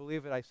just I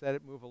believe it, I said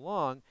it, move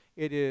along.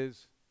 It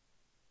is,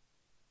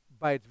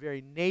 by its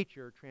very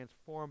nature,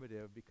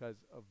 transformative because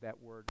of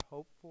that word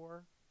hope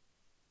for.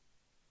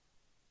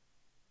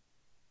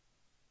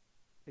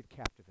 It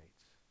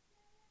captivates.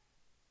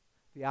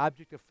 The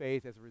object of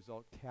faith, as a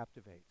result,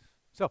 captivates.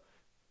 So,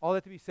 all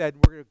that to be said,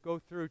 we're going to go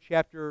through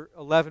chapter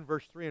 11,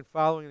 verse 3 and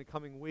following in the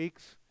coming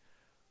weeks.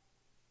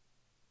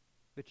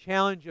 The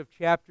challenge of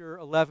chapter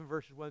 11,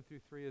 verses 1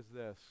 through 3 is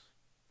this.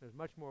 There's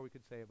much more we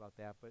could say about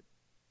that, but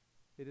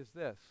it is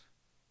this.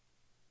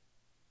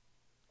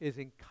 It is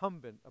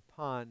incumbent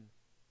upon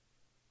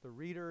the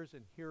readers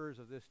and hearers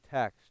of this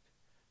text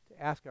to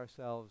ask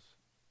ourselves,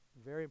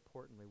 very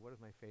importantly, what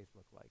does my faith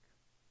look like?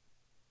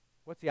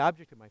 What's the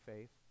object of my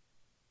faith?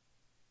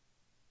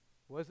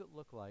 What does it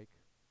look like?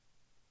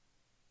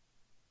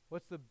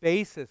 What's the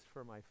basis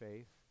for my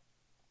faith?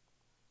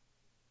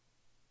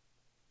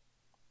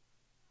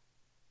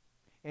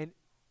 And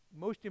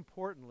most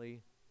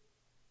importantly,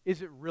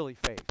 is it really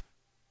faith?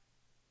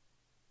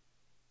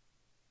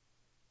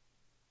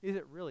 Is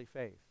it really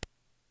faith?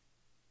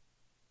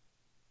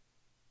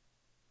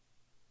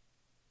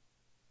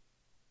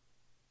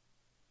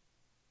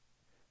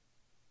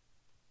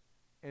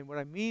 And what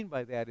I mean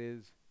by that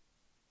is,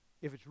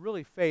 if it's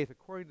really faith,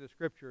 according to the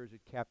Scriptures,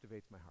 it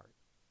captivates my heart.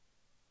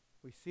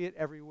 We see it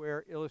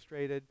everywhere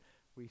illustrated.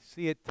 We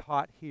see it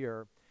taught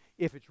here.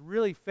 If it's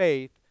really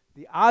faith,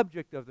 the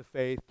object of the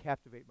faith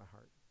captivates my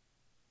heart.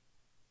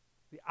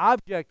 The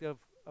object of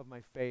my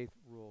faith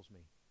rules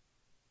me.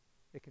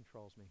 It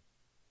controls me.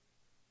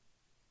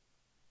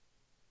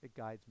 It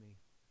guides me.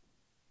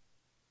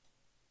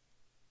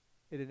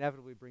 It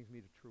inevitably brings me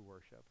to true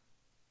worship.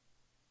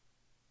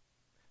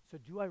 So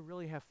do I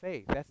really have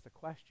faith? That's the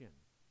question.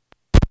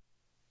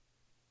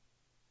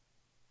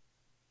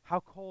 How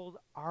cold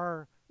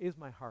is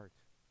my heart?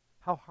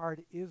 How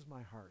hard is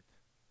my heart?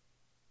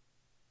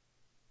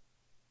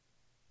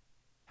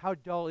 How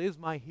dull is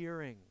my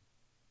hearing?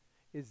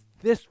 Is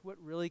this what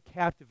really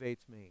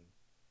captivates me?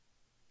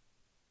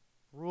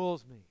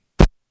 Rules me?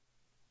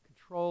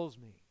 Controls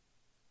me?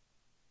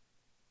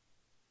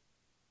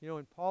 You know,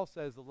 when Paul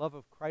says the love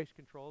of Christ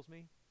controls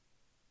me,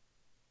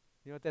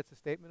 you know what that's a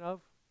statement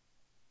of?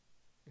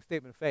 A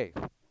statement of faith.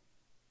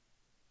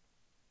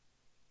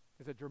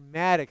 It's a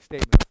dramatic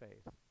statement of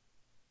faith.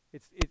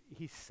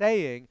 He's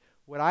saying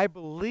what I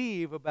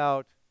believe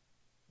about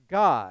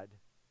God,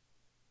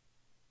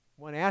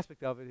 one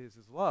aspect of it is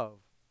his love.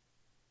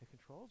 It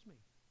controls me.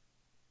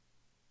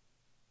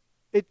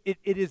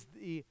 It is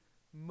the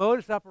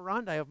modus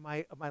operandi of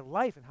my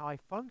life and how I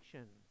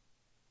function.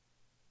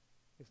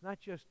 It's not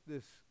just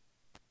this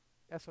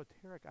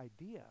esoteric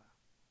idea.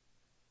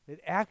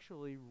 It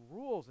actually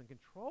rules and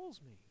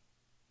controls me.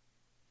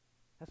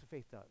 That's what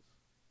faith does.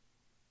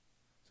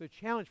 So the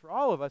challenge for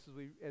all of us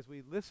as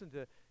we listen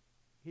to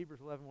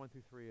Hebrews 11, 1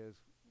 through 3 is,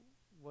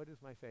 what is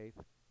my faith?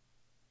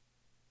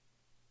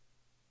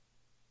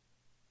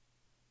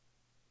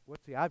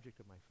 What's the object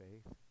of my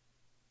faith?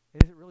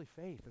 And is it really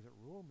faith? Does it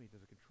rule me?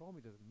 Does it control me?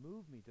 Does it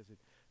move me?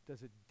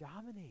 Does it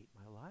dominate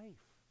my life?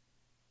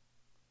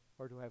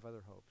 Or do I have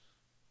other hopes?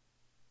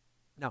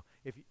 Now,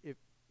 if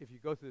you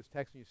go through this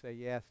text and you say,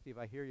 yeah, Steve,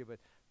 I hear you, but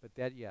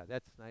that's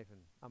not even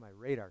on my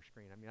radar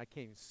screen. I mean, I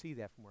can't even see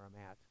that from where I'm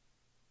at.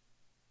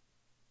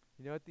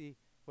 You know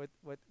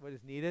what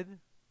is needed?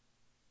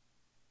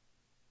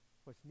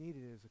 What's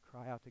needed is a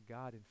cry out to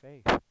God in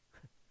faith.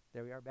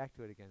 There we are, back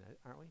to it again,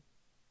 aren't we?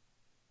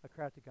 A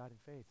cry out to God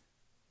in faith.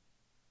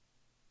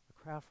 A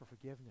cry out for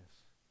forgiveness.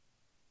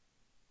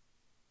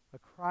 A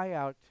cry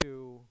out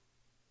to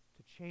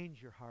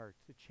change your heart,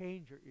 to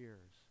change your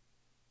ears.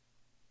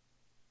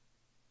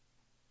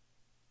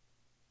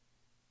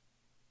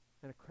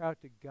 And a cry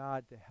out to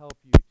God to help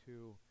you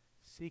to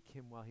seek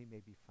him while he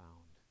may be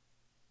found.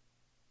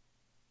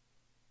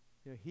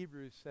 You know,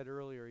 Hebrews said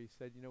earlier, he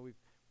said, you know, we've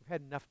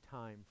had enough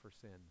time for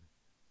sin.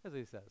 That's what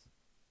he says,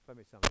 if I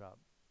may sum it up.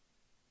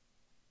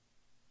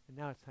 And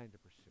now it's time to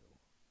pursue.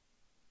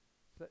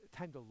 It's a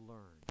time to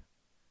learn.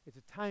 It's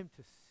a time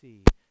to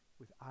see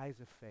with eyes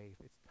of faith.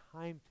 It's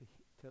time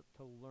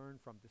to learn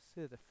from, to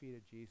sit at the feet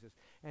of Jesus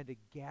and to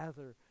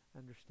gather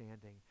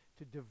understanding,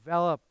 to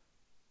develop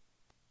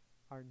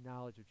our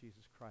knowledge of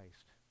Jesus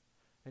Christ,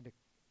 and to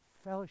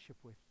fellowship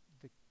with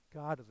the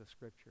God of the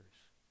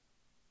Scriptures.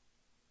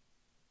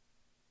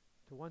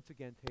 To once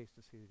again taste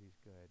to see that he's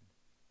good.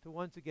 To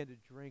once again to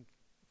drink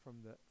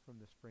from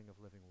the spring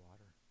of living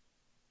water.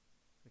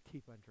 To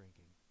keep on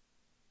drinking.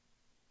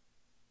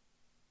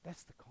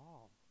 That's the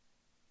call.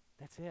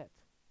 That's it.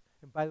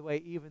 And by the way,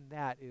 even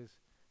that is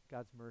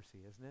God's mercy,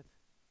 isn't it?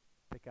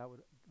 That God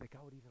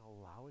would even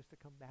allow us to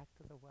come back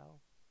to the well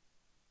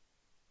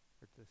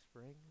or to the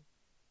spring.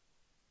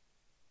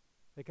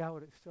 That God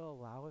would still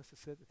allow us to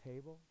sit at the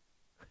table.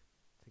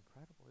 It's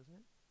incredible, isn't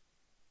it?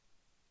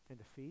 And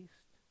to feast.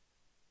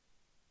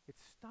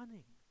 It's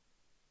stunning.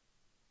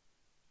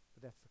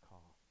 But that's the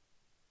call,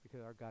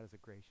 because our God is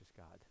a gracious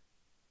God.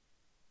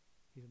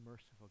 He's a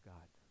merciful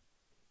God.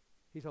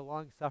 He's a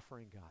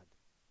long-suffering God.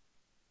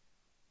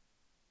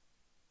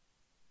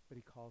 But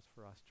he calls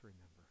for us to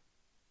remember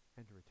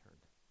and to return.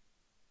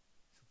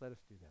 So let us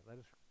do that. Let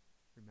us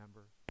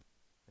remember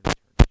and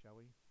return. Shall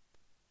we?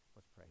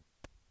 Let's pray.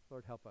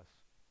 Lord, help us.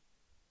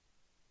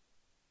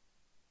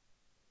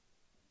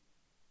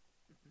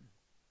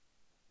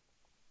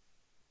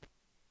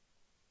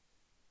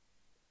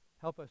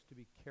 Help us to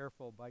be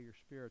careful by your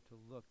Spirit to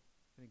look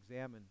and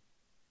examine,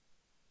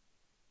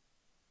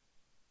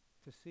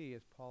 to see,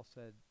 as Paul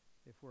said,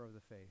 if we're of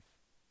the faith.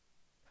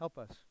 Help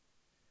us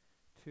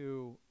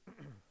to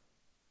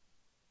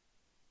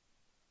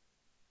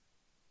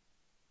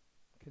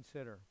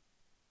consider.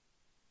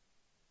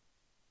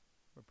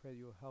 I pray that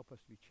you will help us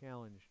to be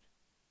challenged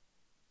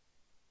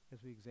as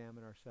we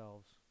examine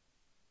ourselves.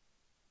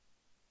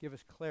 Give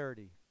us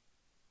clarity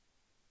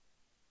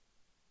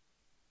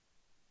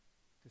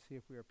to see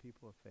if we are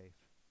people of faith.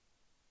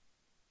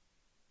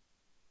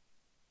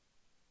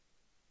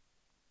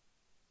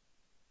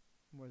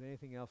 More than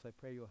anything else, I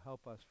pray you'll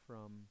help us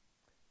from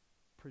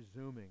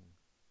presuming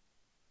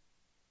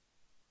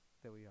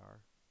that we are.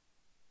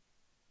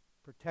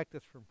 Protect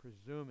us from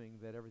presuming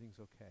that everything's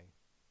okay.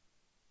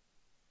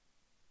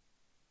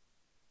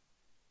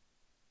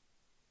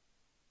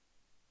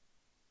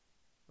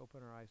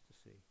 Open our eyes to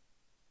see.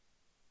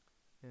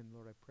 And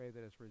Lord, I pray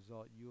that as a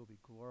result, you will be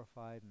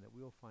glorified and that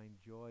we will find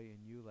joy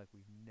in you like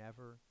we've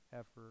never,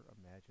 ever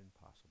imagined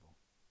possible.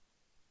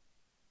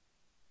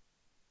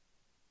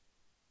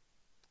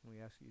 And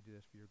we ask that you do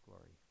this for your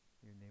glory.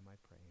 In your name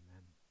I pray,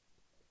 amen.